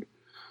considered.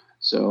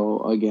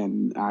 So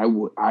again, I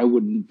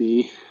wouldn't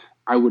be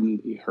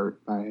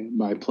hurt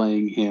by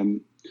playing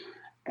him.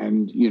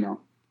 And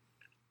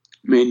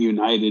Man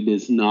United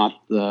is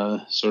not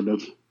the sort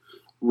of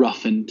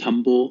rough and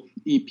tumble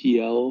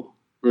EPL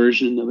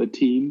version of a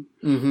team.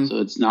 Mm-hmm.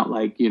 So it's not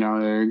like,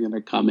 they're going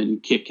to come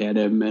and kick at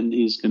him and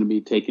he's going to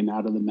be taken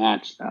out of the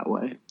match that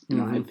way.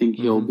 I think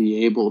he'll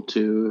be able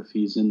to, if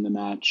he's in the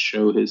match,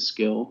 show his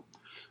skill.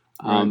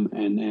 Right.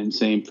 And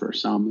same for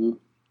Samu.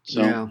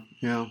 So.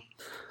 Yeah.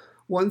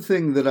 One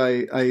thing that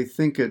I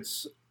think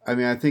it's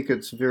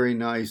very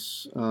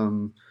nice.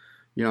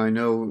 I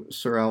know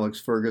Sir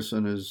Alex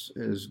Ferguson is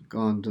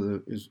going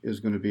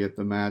to be at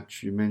the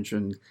match. You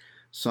mentioned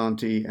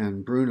Santi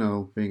and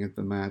Bruno being at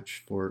the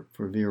match for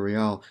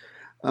Villarreal.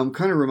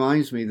 Kind of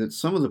reminds me that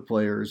some of the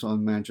players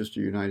on Manchester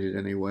United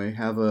anyway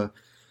have a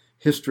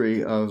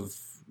history of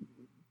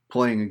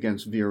playing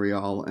against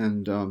Villarreal,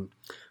 and of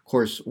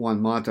course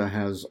Juan Mata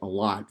has a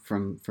lot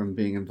from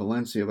being in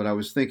Valencia. But I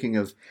was thinking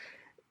of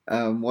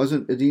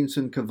wasn't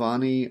Edinson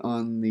Cavani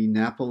on the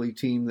Napoli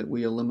team that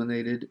we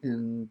eliminated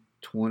in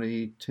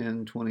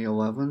 2010,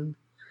 2011?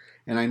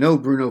 And I know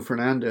Bruno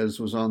Fernandes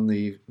was on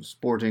the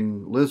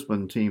Sporting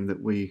Lisbon team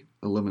that we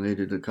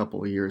eliminated a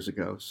couple of years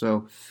ago.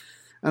 So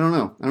I don't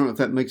know if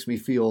that makes me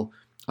feel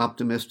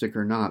optimistic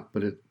or not,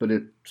 but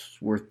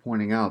it's worth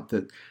pointing out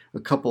that a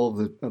couple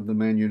of the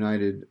Man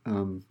United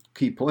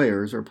key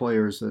players are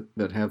players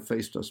that have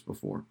faced us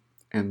before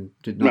and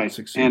did not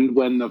succeed. And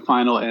when the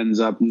final ends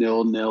up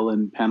 0-0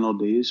 in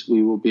penalties,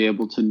 we will be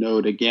able to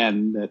note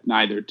again that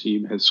neither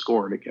team has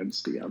scored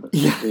against the other.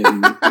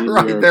 In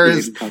right, there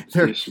is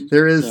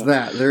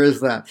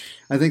that.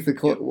 I think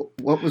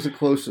what was the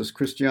closest?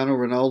 Cristiano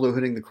Ronaldo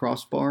hitting the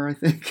crossbar, I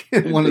think,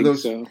 in one of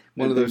those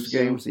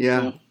games.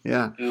 Yeah.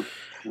 If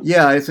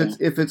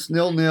it's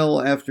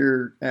 0-0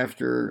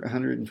 after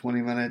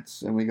 120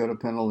 minutes and we go to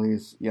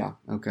penalties,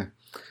 okay.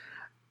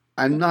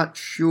 I'm not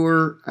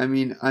sure. I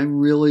mean, I'm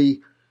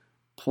really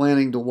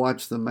planning to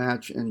watch the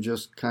match and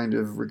just kind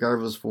of,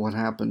 regardless of what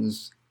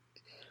happens,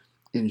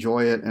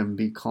 enjoy it and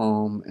be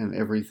calm and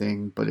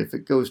everything. But if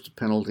it goes to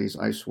penalties,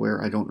 I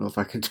swear I don't know if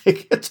I can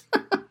take it.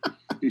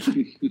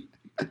 Indeed.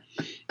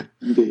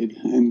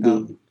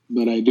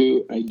 But I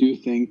do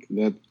think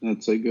that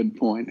that's a good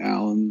point,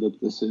 Alan,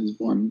 that this is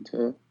one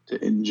to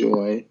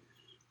enjoy.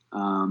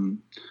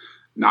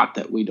 Not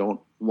that we don't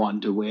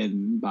want to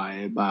win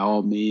by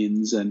all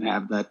means and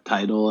have that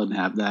title and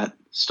have that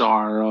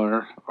star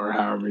or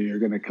however you're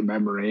going to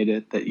commemorate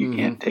it that you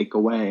can't take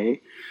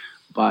away.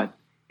 But,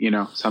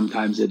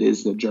 sometimes it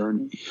is the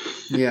journey.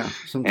 Yeah.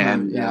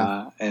 Sometimes.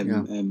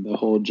 And the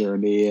whole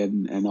journey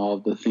and all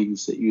of the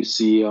things that you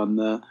see on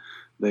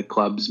the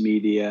club's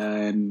media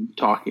and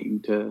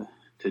talking to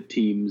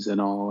teams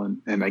and all.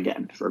 And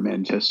again, for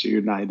Manchester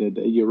United,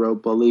 a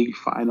Europa League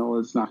final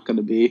is not going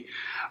to be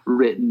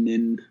written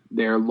in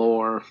their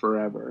lore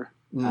forever,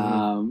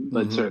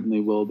 but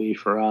certainly will be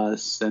for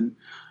us. And,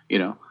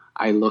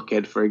 I look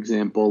at, for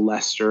example,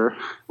 Leicester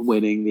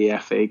winning the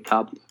FA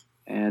Cup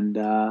and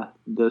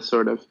the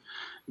sort of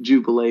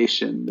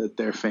jubilation that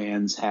their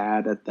fans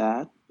had at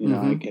that.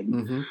 I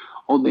can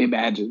only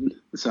imagine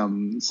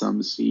some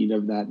scene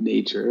of that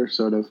nature,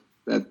 sort of.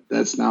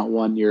 That's not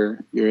one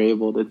you're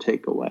able to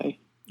take away.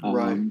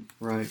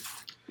 Right.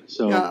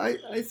 So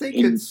I think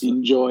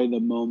enjoy the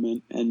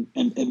moment, and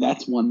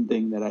that's one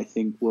thing that I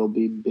think will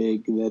be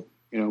big that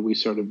we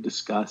sort of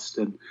discussed,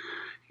 and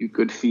you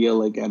could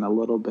feel again a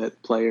little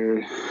bit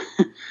player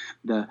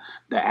the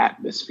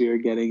atmosphere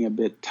getting a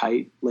bit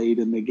tight late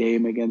in the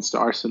game against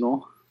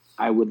Arsenal.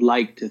 I would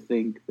like to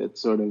think that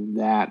sort of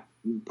that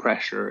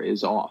pressure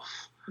is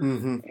off.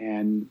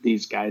 And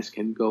these guys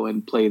can go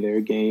and play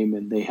their game,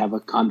 and they have a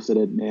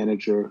confident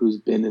manager who's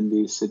been in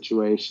these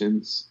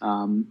situations.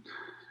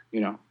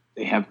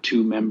 They have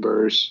two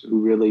members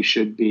who really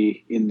should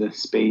be in the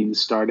Spain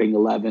starting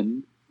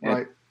 11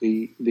 at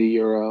the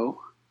Euro.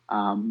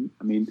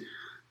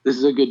 This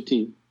is a good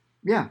team.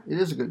 Yeah, it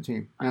is a good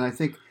team, and I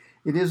think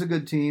it is a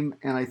good team,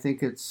 and I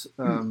think it's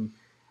and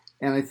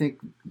I think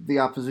the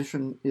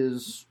opposition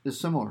is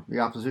similar. The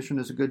opposition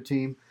is a good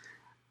team.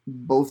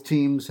 Both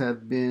teams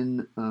have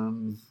been,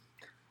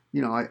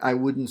 I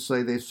wouldn't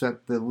say they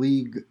set the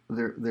league,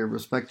 their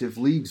respective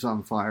leagues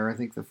on fire. I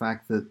think the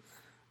fact that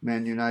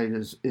Man United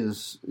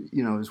is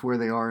where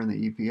they are in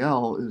the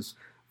EPL is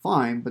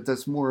fine, but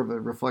that's more of a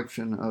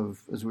reflection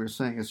of, as we were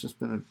saying, it's just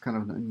been a kind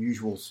of an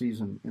unusual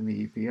season in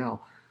the EPL.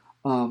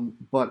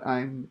 But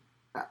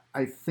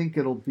I think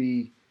it'll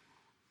be,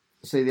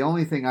 the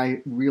only thing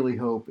I really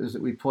hope is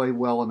that we play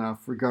well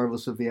enough,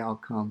 regardless of the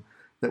outcome,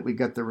 that we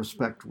get the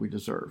respect we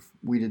deserve.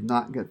 We did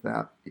not get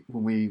that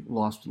when we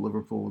lost to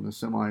Liverpool in the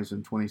semis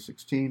in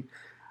 2016.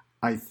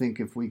 I think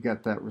if we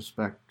get that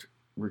respect,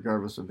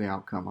 regardless of the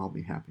outcome, I'll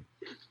be happy.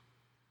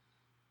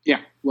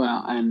 Yeah,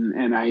 well,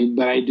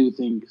 but I do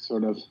think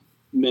sort of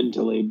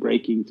mentally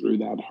breaking through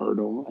that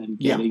hurdle and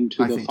getting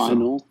to the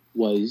final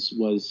was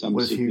some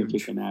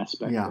significant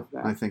aspect of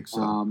that. I think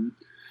so.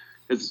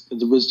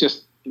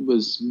 It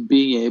was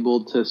being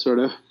able to sort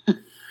of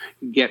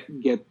get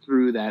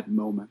through that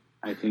moment.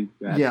 I think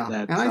that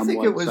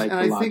somewhat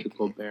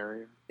psychological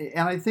barrier.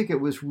 And I think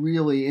it was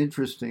really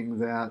interesting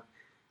that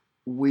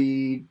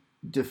we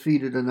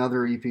defeated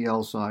another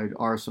EPL side,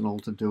 Arsenal,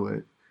 to do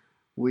it.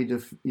 We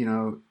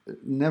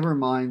never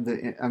mind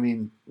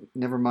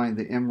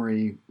the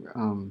Emery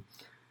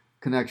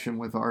connection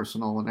with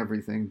Arsenal and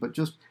everything, but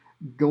just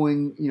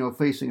going,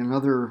 facing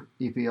another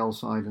EPL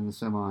side in the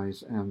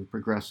semis and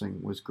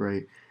progressing was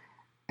great.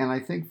 And I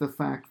think the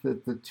fact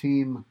that the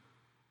team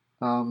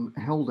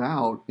held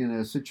out in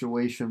a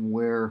situation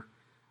where,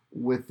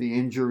 with the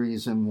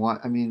injuries and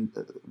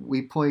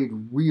we played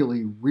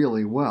really,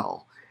 really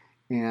well,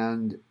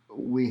 and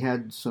we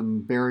had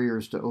some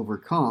barriers to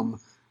overcome,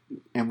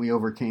 and we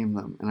overcame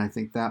them. And I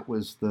think that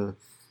was a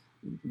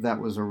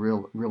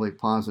really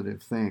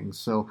positive thing.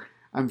 So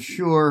I'm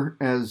sure,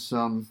 as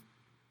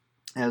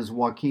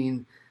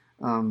Joaquin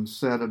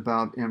said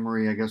about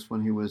Emery, I guess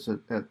when he was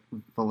at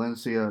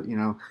Valencia,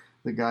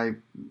 the guy,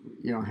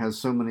 has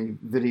so many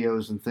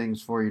videos and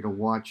things for you to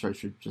watch. I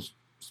should just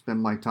spend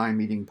my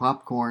time eating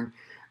popcorn.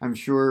 I'm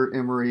sure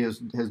Emery has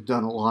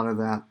done a lot of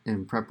that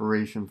in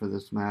preparation for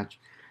this match.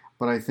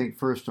 But I think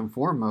first and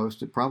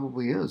foremost, it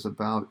probably is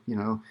about,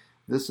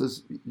 this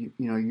is,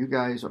 you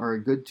guys are a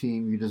good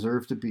team. You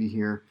deserve to be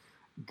here.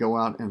 Go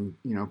out and,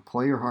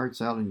 play your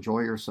hearts out. Enjoy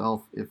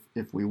yourself.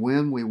 If we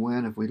win, we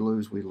win. If we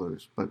lose, we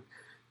lose. But,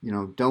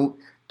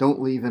 don't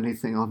leave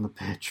anything on the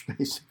pitch,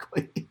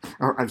 basically.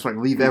 Or I'm sorry,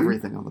 leave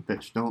everything on the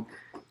pitch. Don't.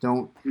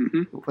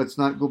 Let's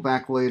not go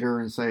back later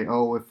and say,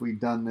 oh, if we'd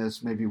done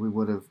this, maybe we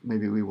would have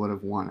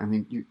won. I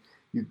mean,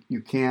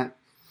 you can't.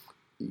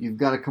 You've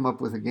got to come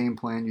up with a game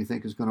plan you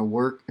think is going to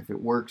work. If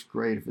it works,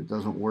 great. If it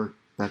doesn't work,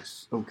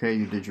 that's okay.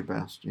 You did your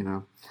best,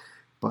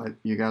 But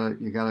you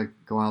gotta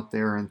go out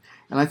there, and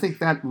I think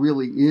that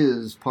really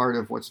is part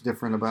of what's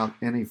different about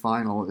any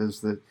final, is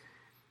that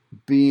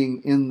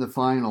being in the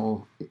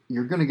final,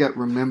 you're going to get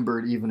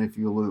remembered even if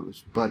you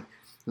lose. But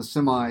the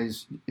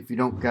semis, if you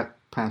don't get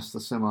past the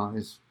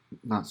semis,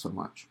 not so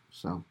much.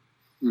 So,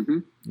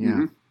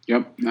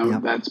 Yep,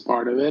 that's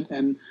part of it,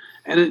 and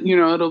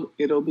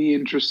it'll be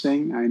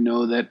interesting. I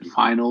know that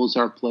finals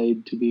are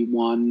played to be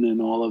won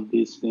and all of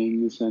these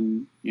things,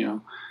 and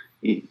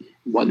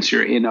once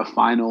you're in a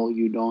final,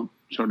 you don't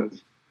sort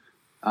of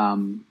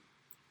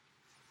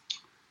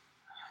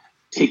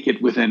take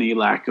it with any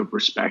lack of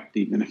respect,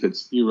 even if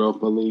it's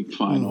Europa League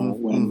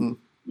final. And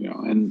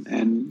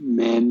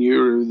Man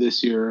U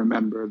this year,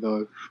 remember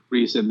the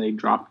reason they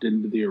dropped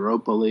into the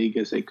Europa League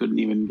is they couldn't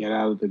even get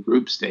out of the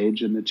group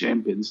stage in the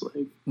Champions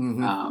League.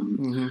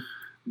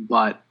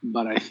 But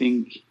I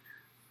think,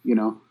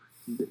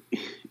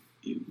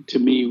 to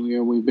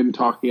me, we've been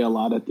talking a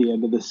lot at the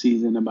end of the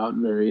season about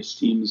various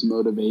teams'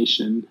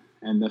 motivation,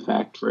 and the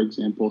fact, for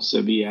example,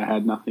 Sevilla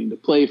had nothing to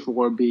play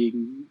for,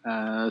 being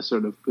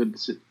sort of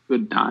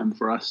good time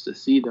for us to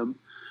see them.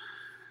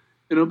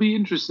 It'll be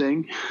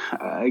interesting.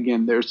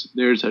 Again,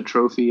 there's a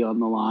trophy on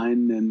the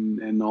line,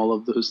 and all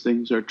of those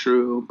things are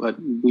true, but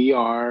we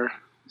are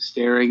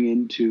staring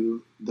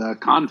into the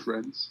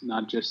conference,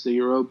 not just the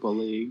Europa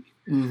League.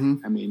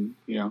 I mean,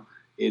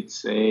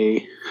 it's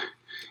we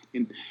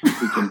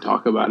can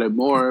talk about it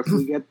more if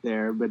we get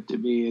there, but to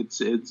me,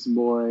 it's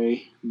more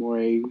a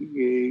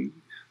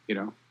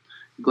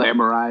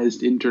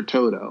glamorized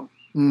Intertoto,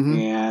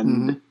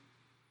 and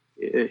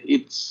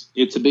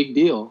it's a big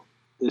deal,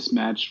 this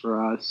match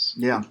for us.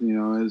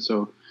 And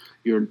so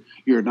you're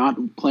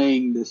not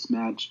playing this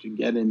match to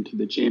get into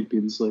the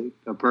Champions League.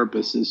 The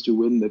purpose is to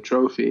win the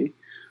trophy,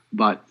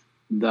 but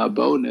the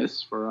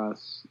bonus for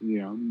us,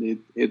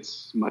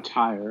 it's much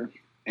higher.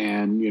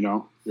 And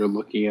you're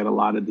looking at a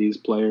lot of these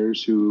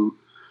players who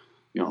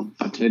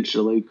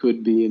potentially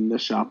could be in the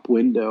shop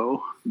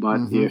window, but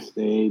if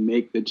they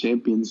make the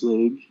Champions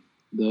League,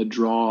 the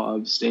draw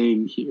of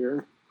staying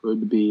here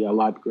could be a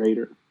lot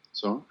greater.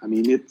 So, I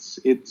mean,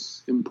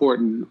 it's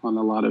important on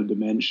a lot of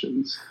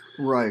dimensions,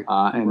 right?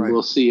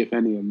 We'll see if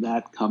any of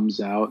that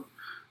comes out,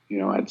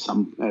 at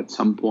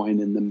some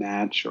point in the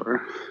match,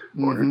 or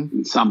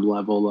in some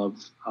level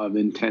of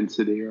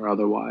intensity or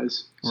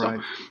otherwise.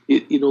 So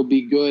it'll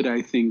be good,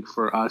 I think,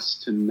 for us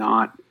to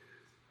not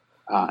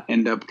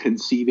end up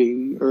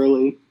conceding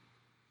early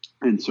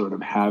and sort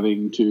of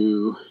having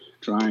to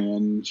try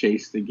and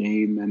chase the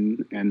game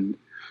and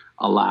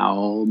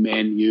allow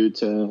Man U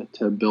to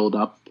build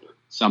up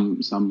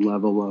some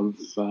level of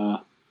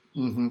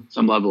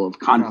some level of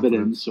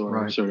confidence or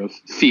right. sort of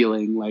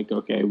feeling like,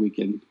 okay, we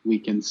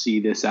can see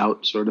this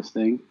out, sort of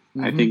thing.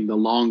 I think the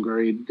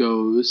longer it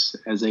goes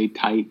as a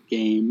tight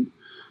game,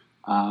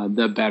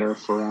 the better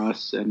for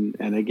us. And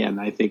again,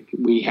 I think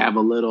we have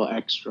a little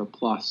extra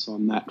plus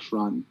on that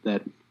front,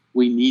 that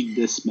we need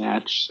this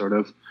match sort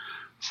of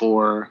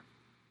for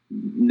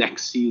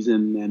next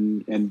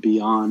season and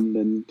beyond,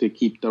 and to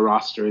keep the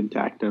roster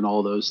intact and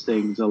all those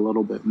things a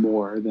little bit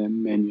more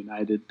than Man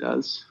United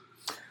does.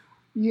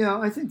 Yeah,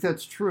 I think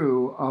that's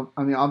true.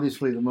 I mean,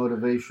 obviously the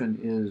motivation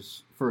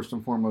is first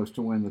and foremost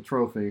to win the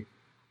trophy,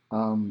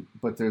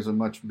 but there's a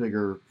much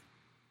bigger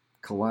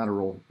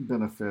collateral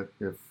benefit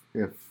if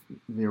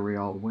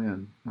Villarreal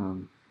win.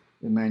 In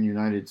Man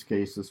United's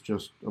case, it's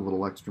just a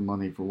little extra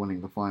money for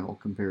winning the final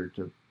compared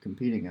to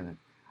competing in it.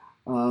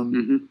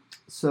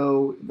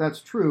 So that's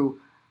true.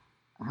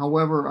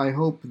 However, I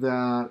hope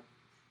that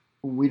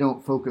we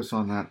don't focus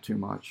on that too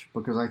much,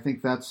 because I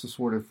think that's the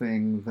sort of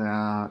thing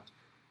that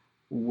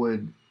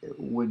would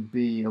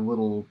be a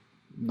little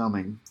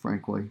numbing,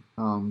 frankly.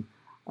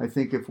 I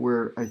think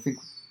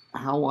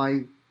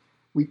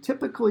we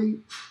typically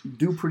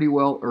do pretty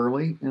well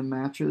early in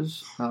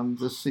matches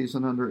this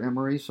season under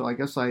Emery. So I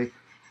guess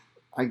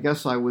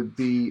I would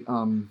be,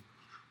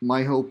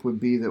 my hope would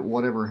be that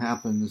whatever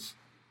happens,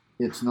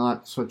 it's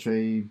not such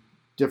a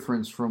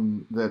difference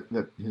from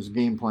that his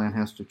game plan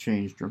has to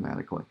change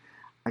dramatically.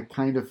 I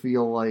kind of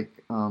feel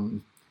like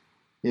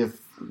if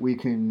we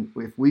can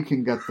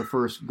get the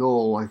first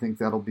goal, I think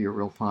that'll be a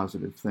real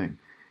positive thing.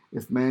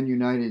 If Man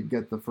United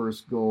get the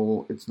first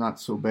goal, it's not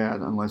so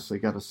bad unless they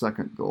get a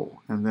second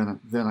goal, and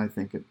then I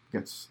think it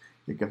gets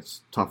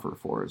tougher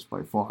for us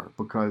by far,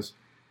 because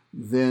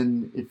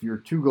then if you're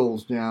 2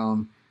 goals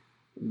down,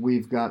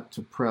 we've got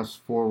to press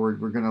forward.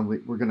 We're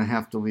gonna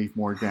have to leave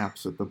more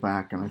gaps at the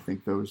back, and I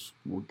think those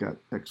will get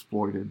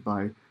exploited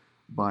by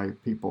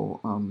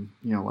people,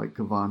 like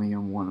Cavani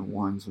and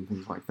 1-on-1s and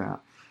things like that.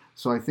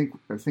 So I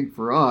think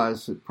for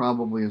us, it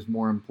probably is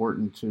more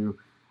important to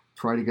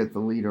try to get the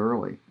lead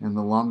early, and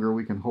the longer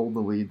we can hold the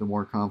lead, the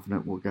more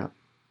confident we'll get.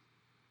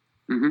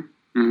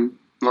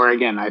 Or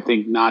again, I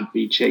think not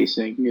be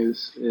chasing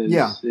is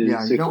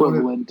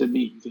equivalent to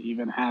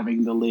even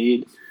having the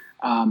lead.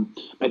 I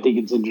think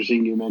it's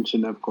interesting you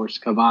mentioned, of course,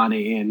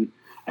 Cavani, and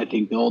I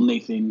think the only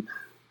thing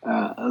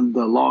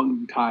the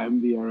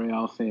long-time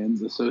Villarreal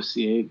fans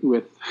associate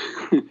with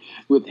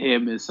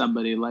him is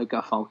somebody like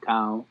a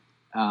Falcao,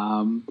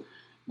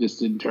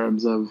 just in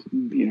terms of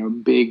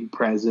big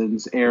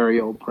presence,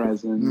 aerial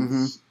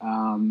presence,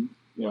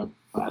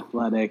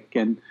 athletic,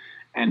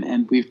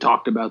 and we've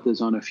talked about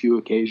this on a few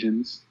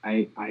occasions.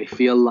 I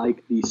feel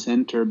like the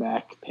center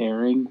back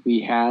pairing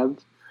we have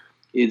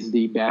is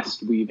the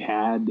best we've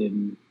had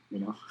in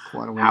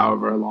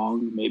however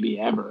long, maybe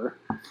ever.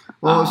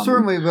 Well, it's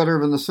certainly better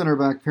than the center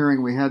back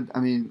pairing we had.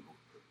 I mean,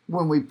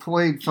 when we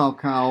played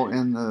Falcao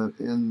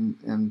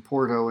in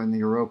Porto in the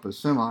Europa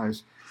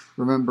semis,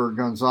 remember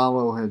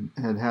Gonzalo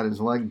had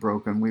his leg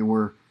broken. We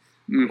were,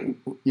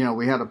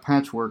 we had a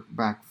patchwork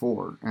back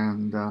four,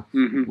 and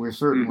we're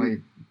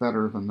certainly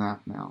better than that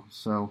now.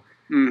 So.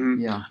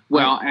 Yeah.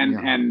 Well,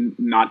 and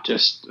not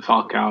just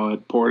Falcao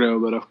at Porto,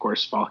 but of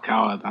course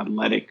Falcao at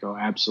Atletico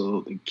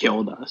absolutely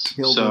killed us.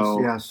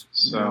 Yes,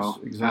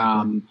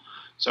 exactly.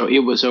 So it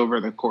was over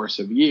the course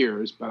of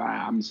years, but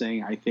I'm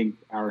saying I think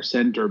our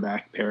center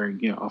back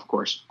pairing, of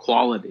course,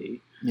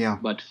 quality,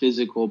 but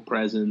physical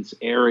presence,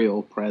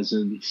 aerial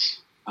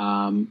presence,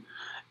 and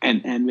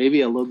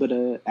maybe a little bit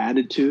of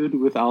attitude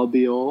with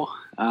Albiol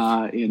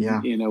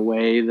in a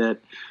way that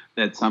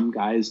some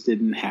guys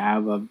didn't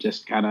have, of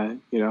just kind of,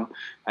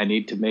 I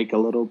need to make a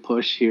little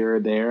push here or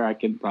there. I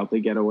can probably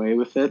get away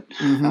with it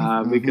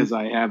because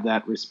I have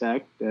that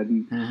respect,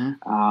 and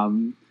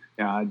I'm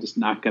just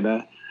not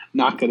gonna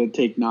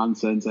take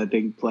nonsense. I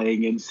think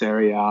playing in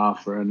Serie A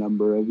for a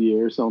number of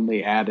years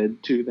only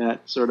added to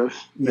that sort of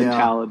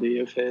mentality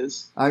of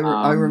his. I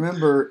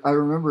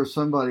remember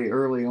somebody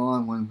early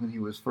on when he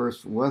was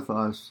first with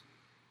us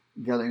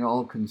getting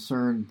all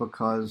concerned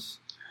because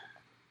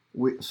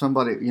we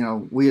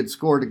had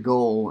scored a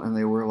goal, and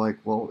they were like,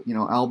 well,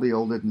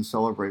 Albiol didn't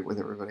celebrate with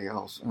everybody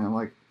else. And I'm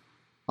like,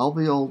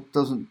 Albiol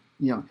doesn't,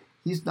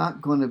 he's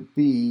not going to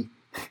be,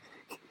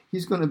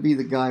 he's going to be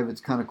the guy that's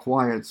kind of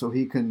quiet so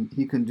he can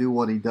do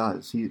what he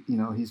does. He's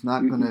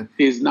not going to.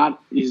 He's not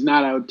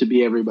out to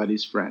be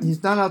everybody's friend.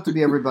 He's not out to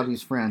be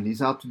everybody's friend.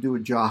 He's out to do a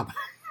job.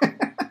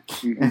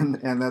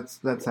 and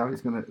that's how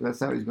he's going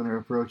to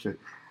approach it.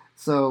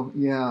 So,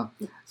 yeah.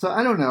 So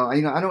I don't know.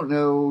 I don't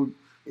know.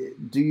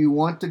 Do you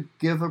want to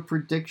give a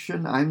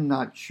prediction? I'm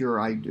not sure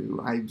I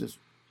do.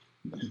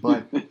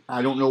 But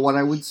I don't know what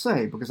I would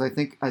say, because I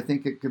think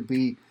it could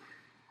be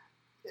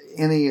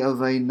any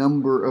of a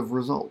number of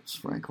results,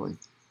 frankly.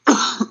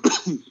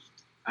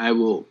 I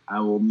will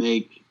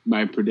make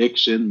my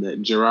prediction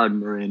that Gerard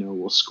Moreno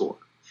will score.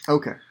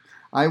 Okay.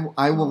 I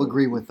will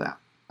agree with that.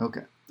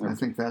 Okay. I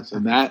think that's so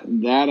that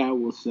I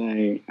will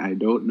say. I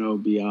don't know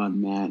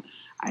beyond that.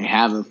 I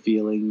have a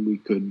feeling we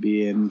could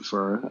be in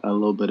for a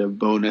little bit of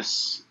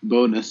bonus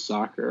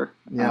soccer.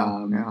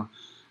 Yeah.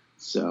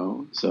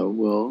 So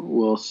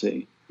we'll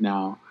see.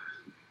 Now,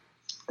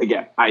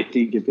 again, I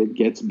think if it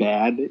gets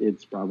bad,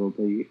 it's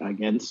probably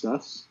against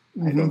us.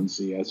 Mm-hmm. I don't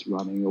see us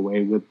running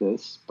away with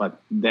this. But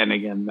then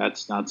again,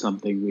 that's not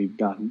something we've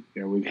done.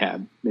 We've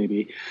had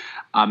maybe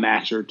a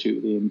match or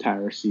two the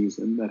entire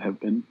season that have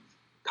been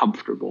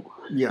comfortable.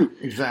 Yeah,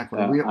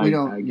 exactly. We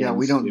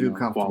don't do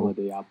comfortable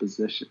quality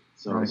opposition.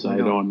 So, right, I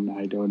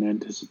don't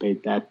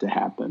anticipate that to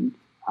happen.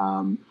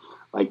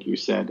 Like you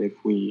said, if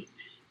we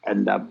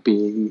end up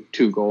being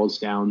 2 goals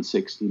down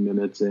 60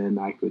 minutes in,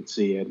 I could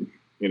see it,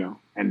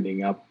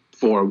 ending up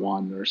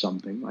 4-1 or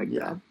something like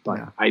that.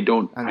 But I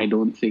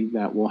don't think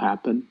that will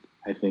happen.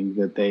 I think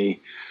that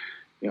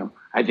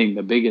I think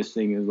the biggest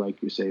thing is,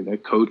 like you say, the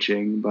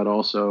coaching, but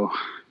also,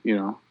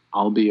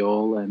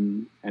 Albiol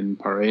and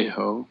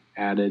Parejo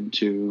added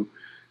to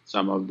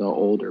some of the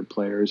older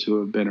players who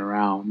have been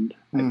around.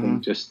 Mm-hmm. I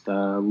think just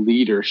the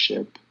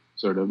leadership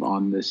sort of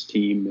on this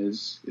team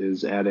is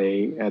at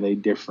a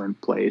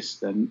different place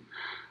than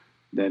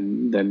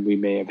we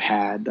may have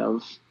had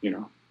of,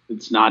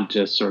 it's not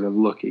just sort of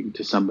looking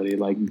to somebody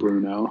like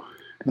Bruno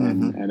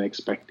and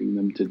expecting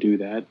them to do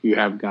that. You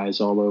have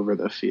guys all over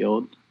the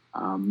field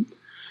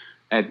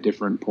at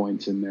different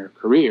points in their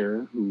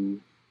career who,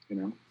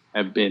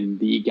 have been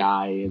the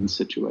guy in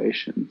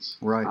situations.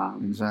 Right,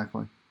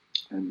 exactly.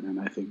 And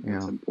I think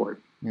that's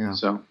important. Yeah.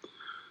 So,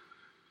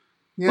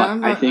 yeah,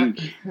 I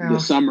think the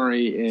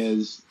summary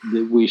is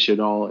that we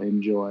should all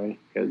enjoy,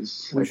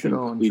 because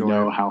we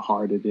know how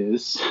hard it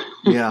is.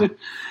 Yeah,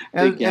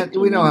 and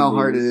we know how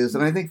hard it is,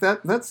 and I think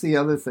that's the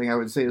other thing I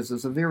would say is,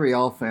 as a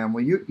Villarreal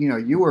family,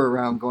 you were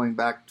around going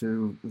back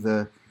to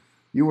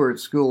you were at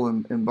school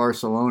in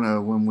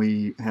Barcelona when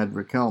we had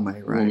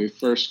Riquelme, right? When we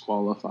first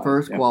qualified.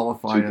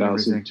 Qualified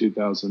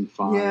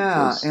 2005.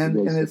 Yeah, and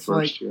it's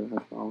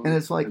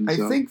like, I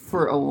think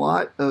for a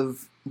lot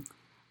of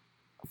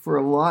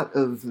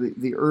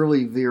the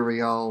early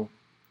Villarreal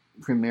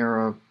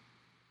Primera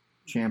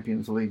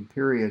Champions League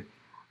period,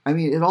 I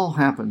mean, it all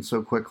happened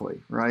so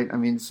quickly, right? I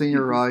mean,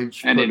 Senior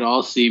Raj... And it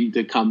all seemed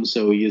to come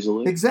so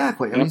easily.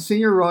 Exactly. Yep. I mean,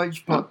 Senior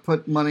Raj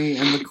put money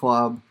in the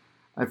club,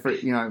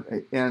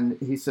 and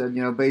he said,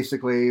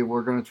 basically,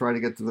 we're going to try to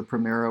get to the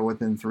Primera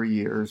within 3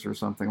 years or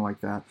something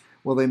like that.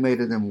 Well, they made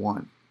it in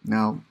 1.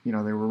 Now, they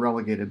were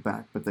relegated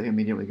back, but they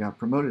immediately got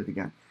promoted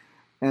again.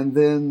 And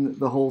then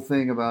the whole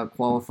thing about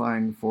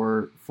qualifying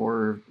for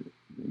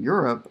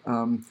Europe,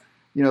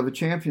 the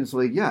Champions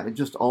League, it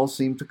just all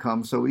seemed to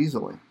come so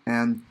easily.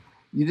 And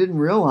you didn't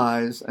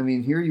realize, I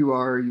mean, here you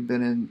are, you've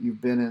been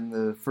in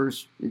the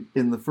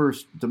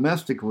first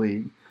domestic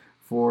league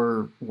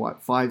for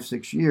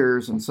 5-6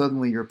 years, and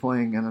suddenly you're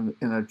playing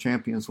in a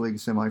Champions League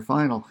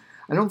semifinal.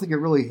 I don't think it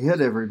really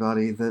hit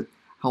everybody that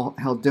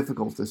how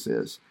difficult this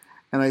is.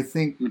 And I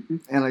think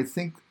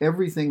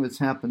everything that's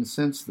happened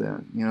since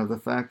then, the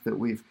fact that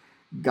we've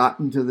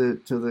gotten to the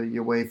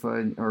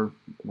UEFA,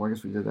 I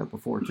guess we did that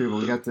before too, but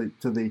we got to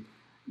the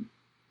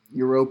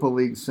Europa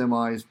League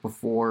semis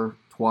before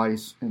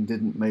twice and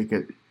didn't make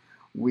it.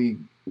 We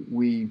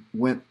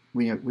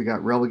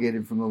got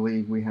relegated from the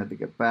league. We had to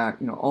get back.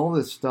 All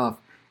this stuff.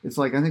 It's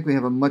like, I think we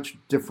have a much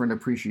different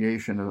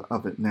appreciation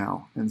of it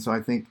now. And so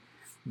I think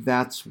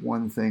that's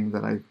one thing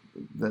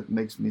that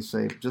makes me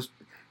say, just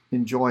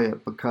enjoy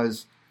it,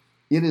 because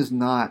this is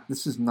not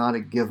a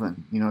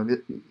given.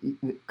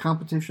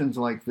 Competitions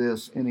like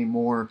this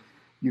anymore,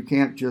 you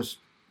can't just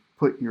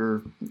put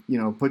your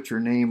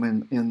name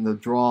in the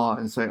draw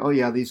and say, oh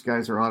yeah, these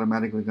guys are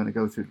automatically going to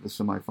go through to the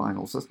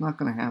semifinals. That's not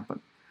going to happen.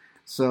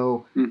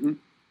 So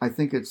I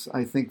think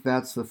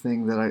that's the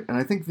thing that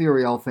I think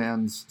Villarreal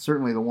fans,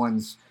 certainly the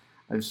ones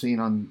I've seen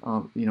on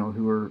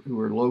who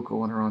are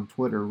local and are on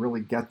Twitter,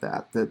 really get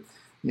that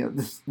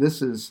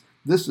this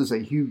is a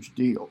huge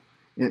deal.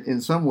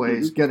 In some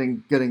ways,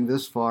 getting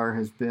this far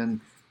has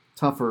been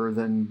tougher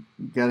than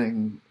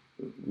getting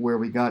where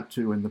we got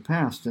to in the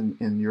past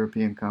in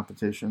European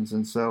competitions.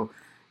 And so,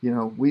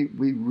 we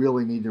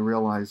really need to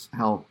realize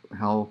how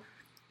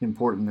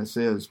important this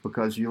is,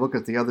 because you look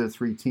at the other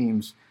 3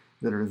 teams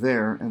that are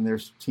there, and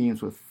there's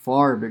teams with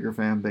far bigger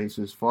fan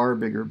bases, far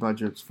bigger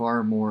budgets,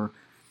 far more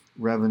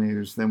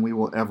revenues than we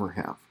will ever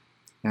have.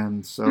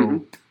 And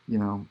so,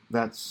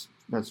 that's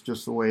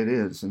just the way it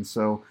is. And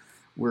so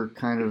we're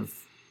kind of,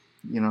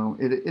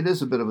 it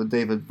is a bit of a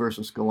David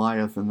versus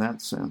Goliath in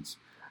that sense.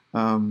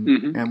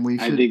 And we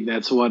should, I think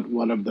that's what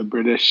one of the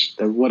British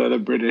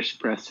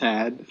press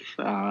had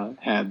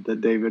the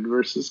David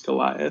versus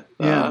Goliath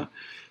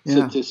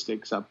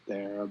statistics up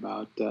there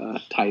about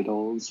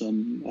titles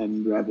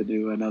and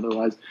revenue and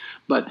otherwise.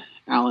 But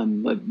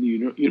Alan,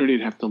 you don't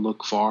even have to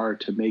look far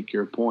to make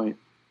your point.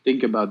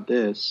 Think about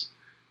this: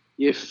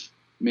 if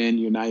Man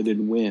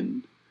United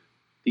win,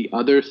 the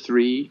other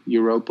 3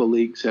 Europa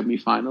League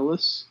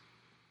semifinalists,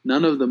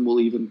 none of them will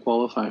even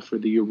qualify for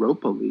the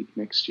Europa League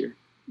next year.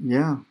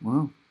 Yeah,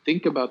 wow.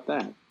 Think about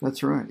that.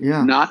 That's right.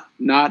 Yeah.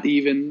 Not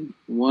even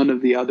one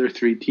of the other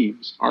 3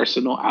 teams.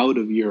 Arsenal out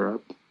of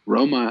Europe,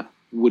 Roma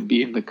would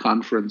be in the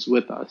conference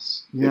with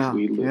us if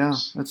we lose. Yeah,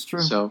 that's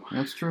true.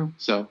 That's true.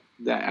 So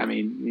that, I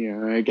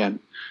mean, again,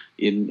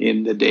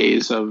 in the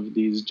days of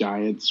these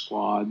giant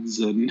squads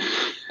and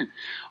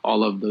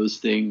all of those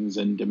things,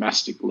 and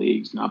domestic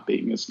leagues not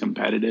being as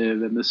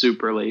competitive, and the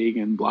Super League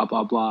and blah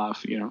blah blah,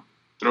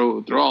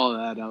 throw all of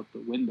that out the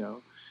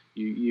window.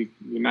 You're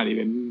not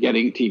even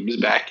getting teams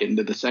back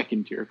into the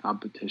second tier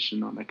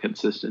competition on a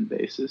consistent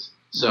basis.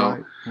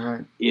 So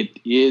right. It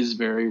is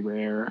very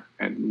rare,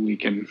 and we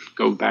can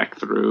go back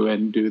through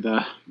and do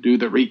the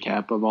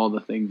recap of all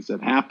the things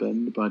that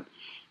happened. But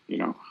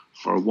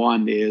for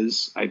one,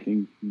 I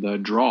think the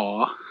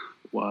draw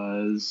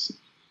was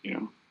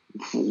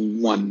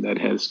one that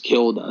has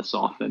killed us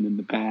often in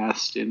the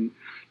past in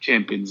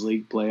Champions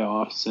League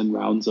playoffs and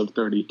rounds of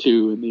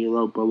 32 in the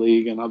Europa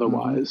League and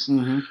otherwise.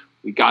 Mm-hmm.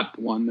 We got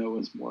one that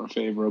was more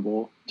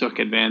favorable, took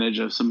advantage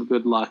of some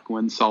good luck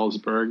when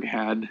Salzburg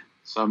had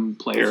some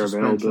player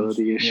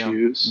availability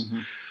issues,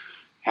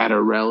 had a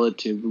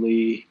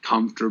relatively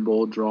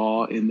comfortable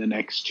draw in the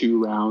next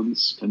two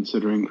rounds,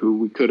 considering who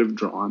we could have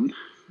drawn.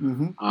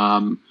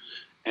 And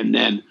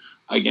then,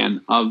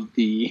 again, of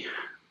the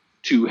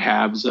two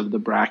halves of the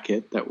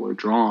bracket that were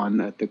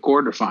drawn at the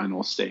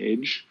quarterfinal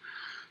stage,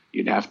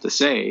 you'd have to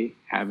say,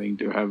 having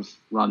to have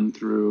run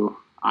through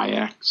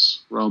Ajax,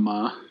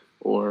 Roma,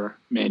 or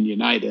Man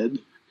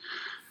United,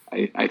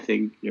 I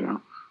think,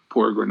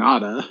 poor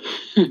Granada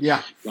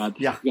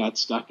got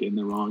stuck in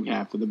the wrong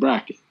half of the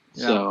bracket.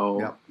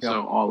 So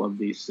all of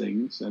these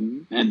things,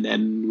 and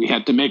then we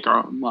had to make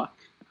our own luck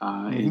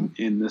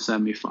in the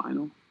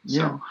semifinal.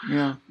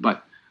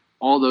 But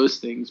all those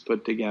things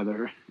put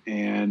together,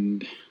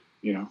 and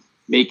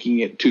making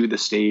it to the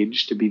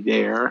stage to be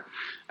there,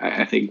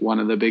 I think one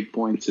of the big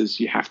points is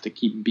you have to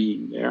keep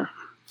being there.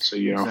 So,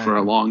 exactly. For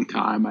a long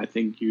time, I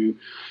think you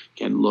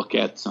can look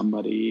at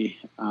somebody,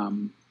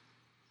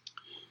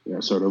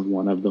 sort of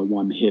one of the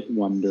one-hit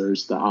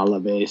wonders, the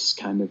Alaves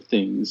kind of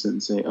things,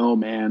 and say, oh,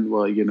 man,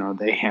 well,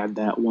 they had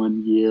that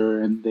one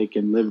year and they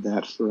can live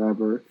that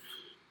forever.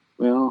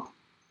 Well,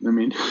 I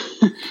mean,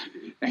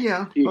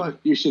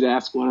 you should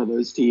ask one of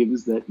those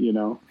teams that,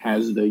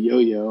 has the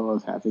yo-yo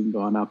of having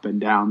gone up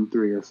and down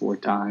 3 or 4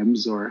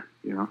 times, or,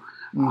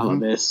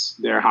 Alaves,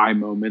 their high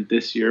moment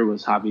this year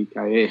was Javi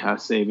Calleja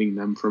saving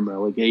them from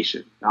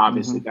relegation. Now,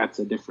 obviously, that's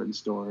a different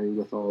story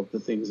with all of the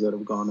things that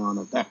have gone on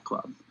at that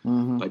club.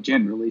 But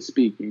generally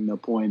speaking, the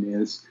point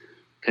is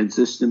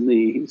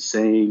consistently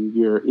saying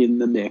you're in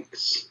the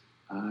mix,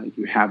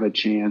 you have a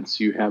chance,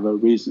 you have a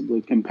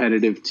reasonably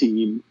competitive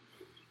team,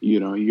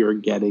 you're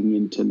getting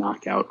into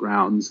knockout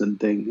rounds and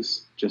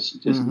things.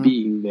 Just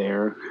being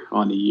there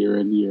on a year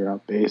in, year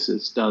out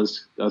basis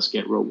does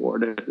get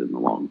rewarded in the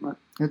long run.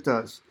 It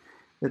does.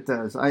 It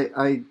does.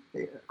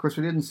 Of course,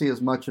 we didn't see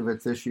as much of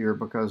it this year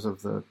because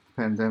of the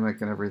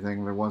pandemic and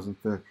everything. There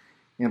wasn't the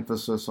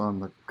emphasis on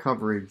the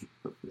coverage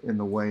in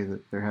the way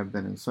that there have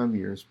been in some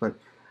years. But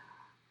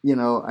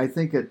I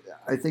think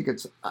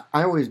it's.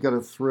 I always get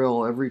a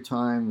thrill every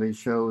time they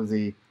show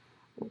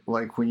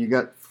when you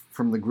get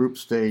from the group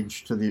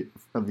stage of the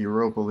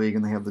Europa League,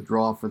 and they have the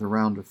draw for the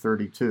round of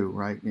 32,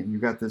 right? And you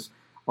got this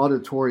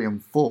auditorium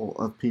full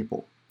of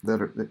people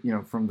that are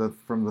from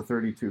the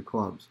 32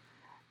 clubs,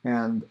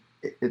 and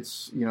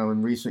it's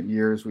in recent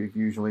years we've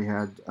usually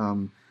had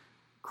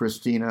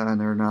Cristina and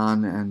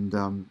Hernan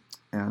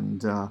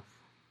and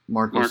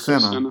Marcos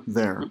Senna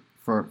there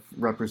for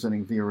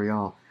representing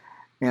Villarreal,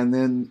 and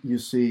then you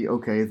see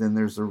then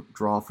there's a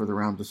draw for the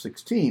round of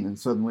 16, and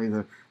suddenly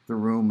the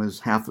room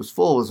is half as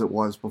full as it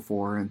was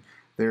before, and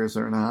there's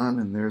Hernan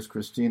and there's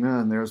Cristina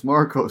and there's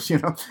Marcos,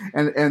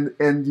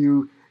 and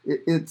you.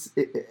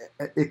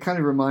 It kind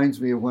of reminds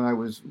me of when I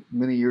was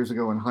many years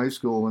ago in high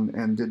school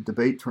and did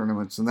debate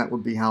tournaments, and that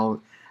would be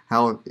how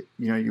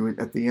you would,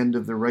 at the end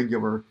of the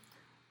regular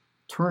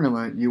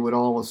tournament, you would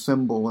all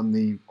assemble in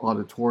the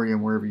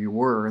auditorium wherever you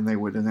were, and they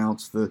would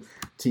announce the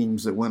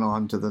teams that went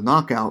on to the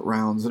knockout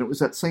rounds, and it was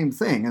that same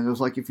thing. And it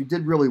was like, if you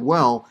did really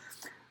well,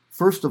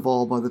 first of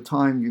all, by the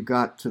time you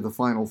got to the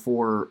Final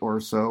Four or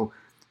so,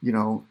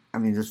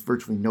 there's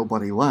virtually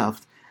nobody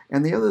left.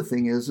 And the other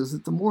thing is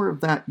that the more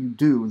of that you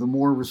do, the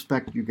more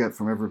respect you get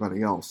from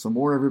everybody else. The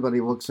more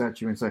everybody looks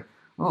at you and say,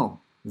 "Oh,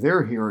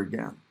 they're here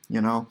again,"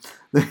 and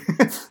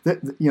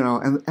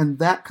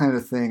that kind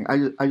of thing.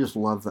 I just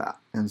love that,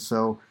 and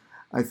so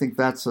I think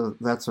that's a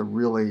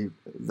really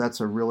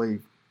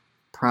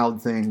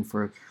proud thing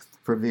for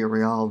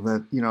Villarreal.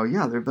 That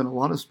there have been a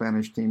lot of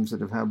Spanish teams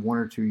that have had 1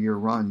 or 2 year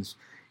runs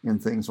in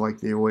things like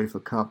the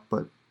UEFA Cup,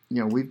 but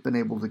we've been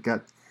able to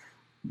get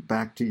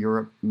back to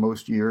Europe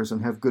most years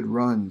and have good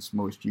runs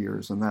most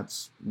years, and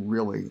that's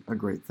really a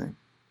great thing.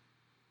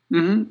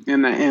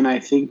 And I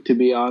think, to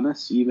be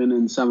honest, even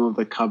in some of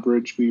the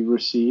coverage we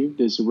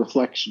received is a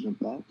reflection of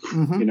that.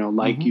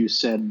 You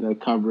said, the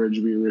coverage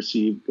we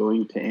received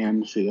going to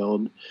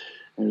Anfield,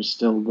 there's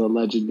still the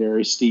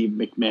legendary Steve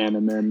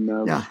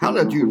McManaman. How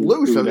did you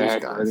lose to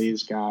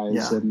these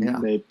guys?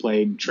 They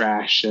played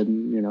trash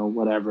and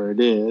whatever it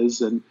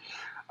is, and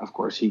of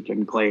course, he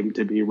can claim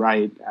to be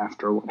right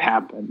after what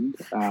happened,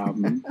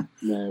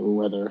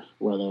 whether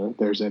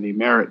there's any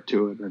merit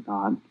to it or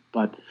not.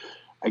 But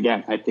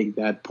again, I think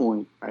that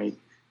point, right?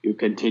 You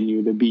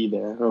continue to be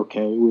there.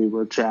 Okay, we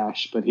were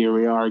trash, but here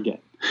we are again.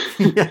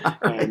 Yeah,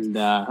 right.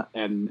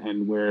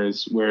 And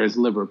where's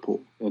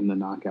Liverpool in the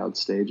knockout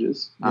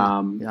stages?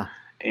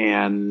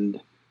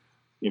 And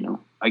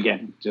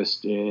again,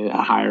 just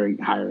hiring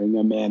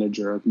a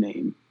manager of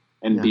name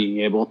and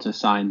being able to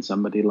sign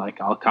somebody like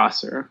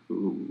Alcácer,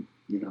 who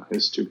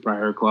his two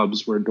prior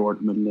clubs were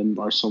Dortmund and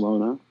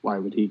Barcelona. Why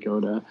would he go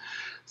to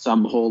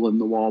some hole in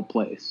the wall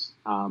place?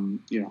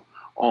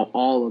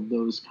 All of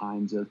those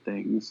kinds of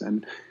things,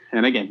 and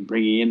again,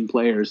 bringing in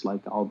players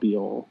like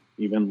Albiol,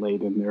 even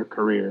late in their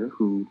career,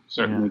 who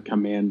certainly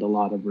command a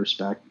lot of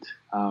respect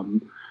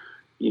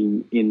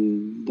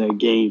in the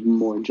game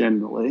more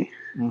generally.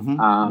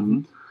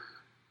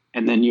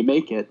 And then you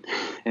make it,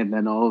 and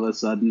then all of a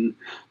sudden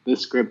the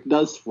script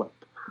does flip.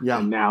 Yeah.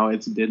 And now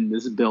it's been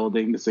this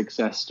building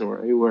success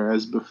story,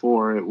 whereas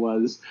before it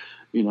was,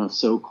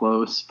 so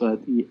close, but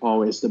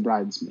always the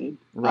bridesmaid.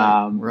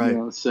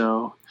 Right.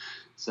 So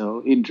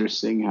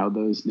interesting how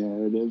those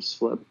narratives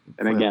flip.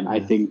 And again, I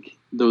think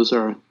those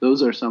are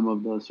some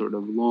of the sort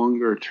of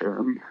longer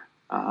term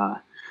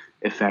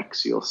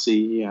effects you'll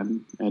see,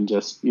 and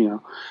just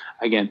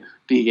again,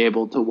 being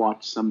able to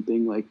watch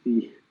something like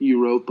the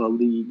Europa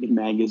League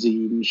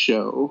magazine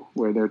show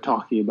where they're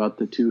talking about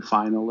the two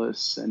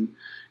finalists and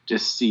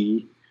just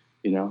see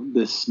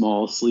this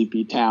small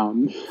sleepy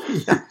town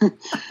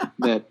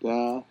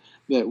that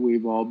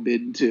we've all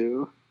been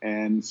to,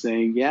 and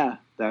saying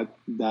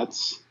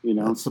that's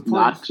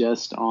not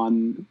just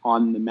on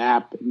the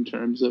map in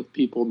terms of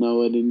people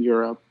know it in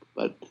Europe,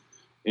 but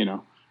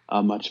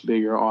a much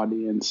bigger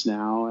audience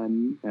now,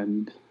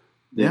 and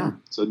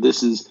so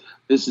this is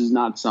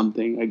not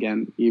something,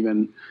 again,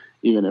 even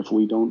if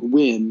we don't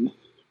win,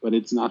 but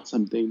it's not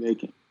something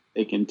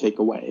they can take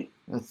away.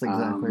 That's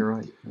exactly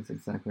right. That's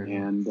exactly right.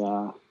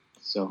 And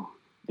so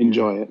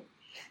enjoy it.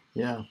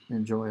 Yeah,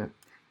 enjoy it.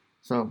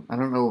 So I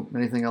don't know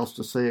anything else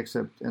to say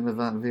except en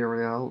avant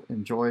Villarreal.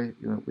 Enjoy.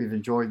 We've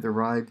enjoyed the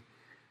ride,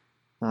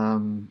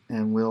 and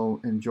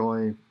we'll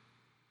enjoy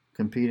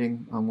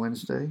competing on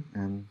Wednesday.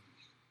 And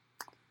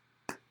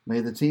may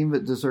the team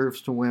that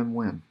deserves to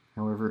win.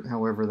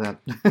 However that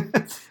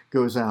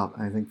goes out.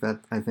 I think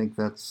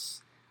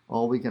that's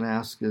all we can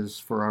ask is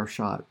for our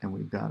shot, and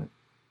we've got it.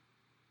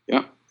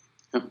 Yeah.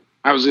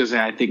 I was gonna say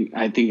I think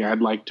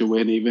I'd like to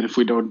win even if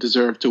we don't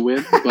deserve to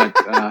win, but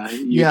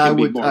I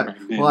would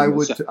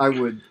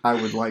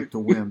like to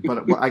win,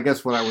 but I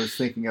guess what I was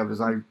thinking of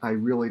is I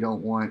really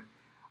don't want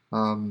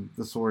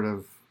the sort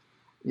of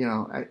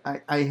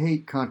I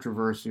hate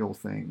controversial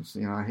things.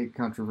 I hate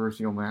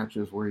controversial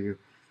matches where you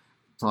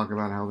talk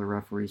about how the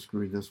referee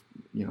screwed this,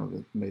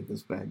 that made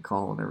this bad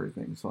call and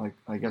everything. So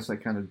I guess I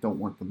kind of don't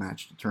want the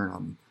match to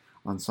turn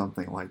on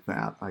something like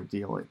that,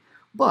 ideally.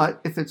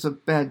 But if it's a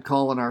bad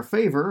call in our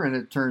favor and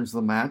it turns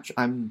the match,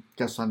 I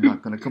guess I'm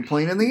not going to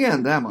complain in the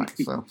end, am I?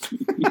 So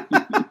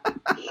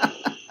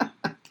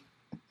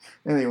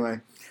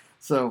anyway,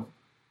 so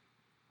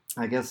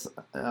I guess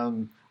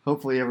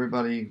hopefully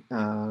everybody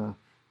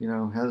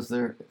has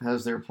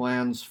their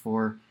plans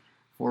for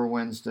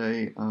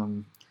Wednesday.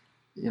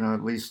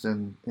 At least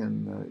in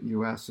the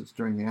U.S. it's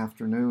during the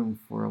afternoon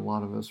for a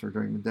lot of us, or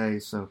during the day.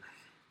 So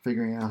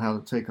figuring out how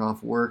to take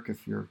off work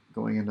if you're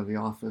going into the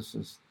office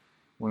is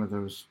one of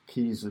those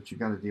keys that you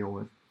got to deal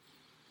with.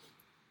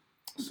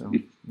 So,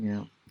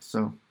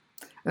 So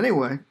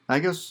anyway, I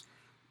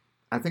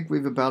think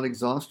we've about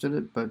exhausted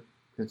it, but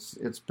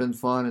it's been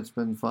fun. It's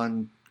been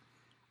fun.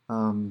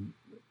 I'm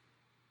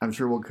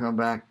sure we'll come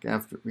back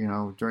after,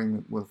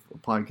 with a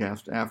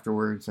podcast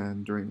afterwards,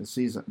 and during the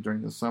season,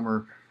 during the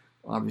summer,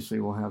 obviously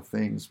we'll have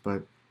things,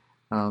 but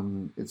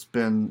it's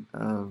been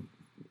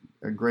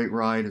a great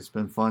ride. It's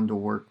been fun to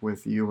work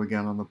with you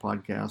again on the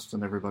podcast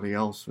and everybody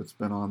else that's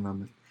been on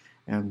them.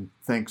 And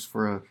thanks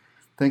to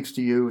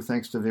you,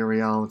 thanks to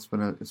Villarreal. It's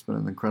been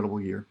an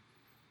incredible year.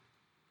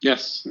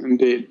 Yes,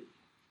 indeed.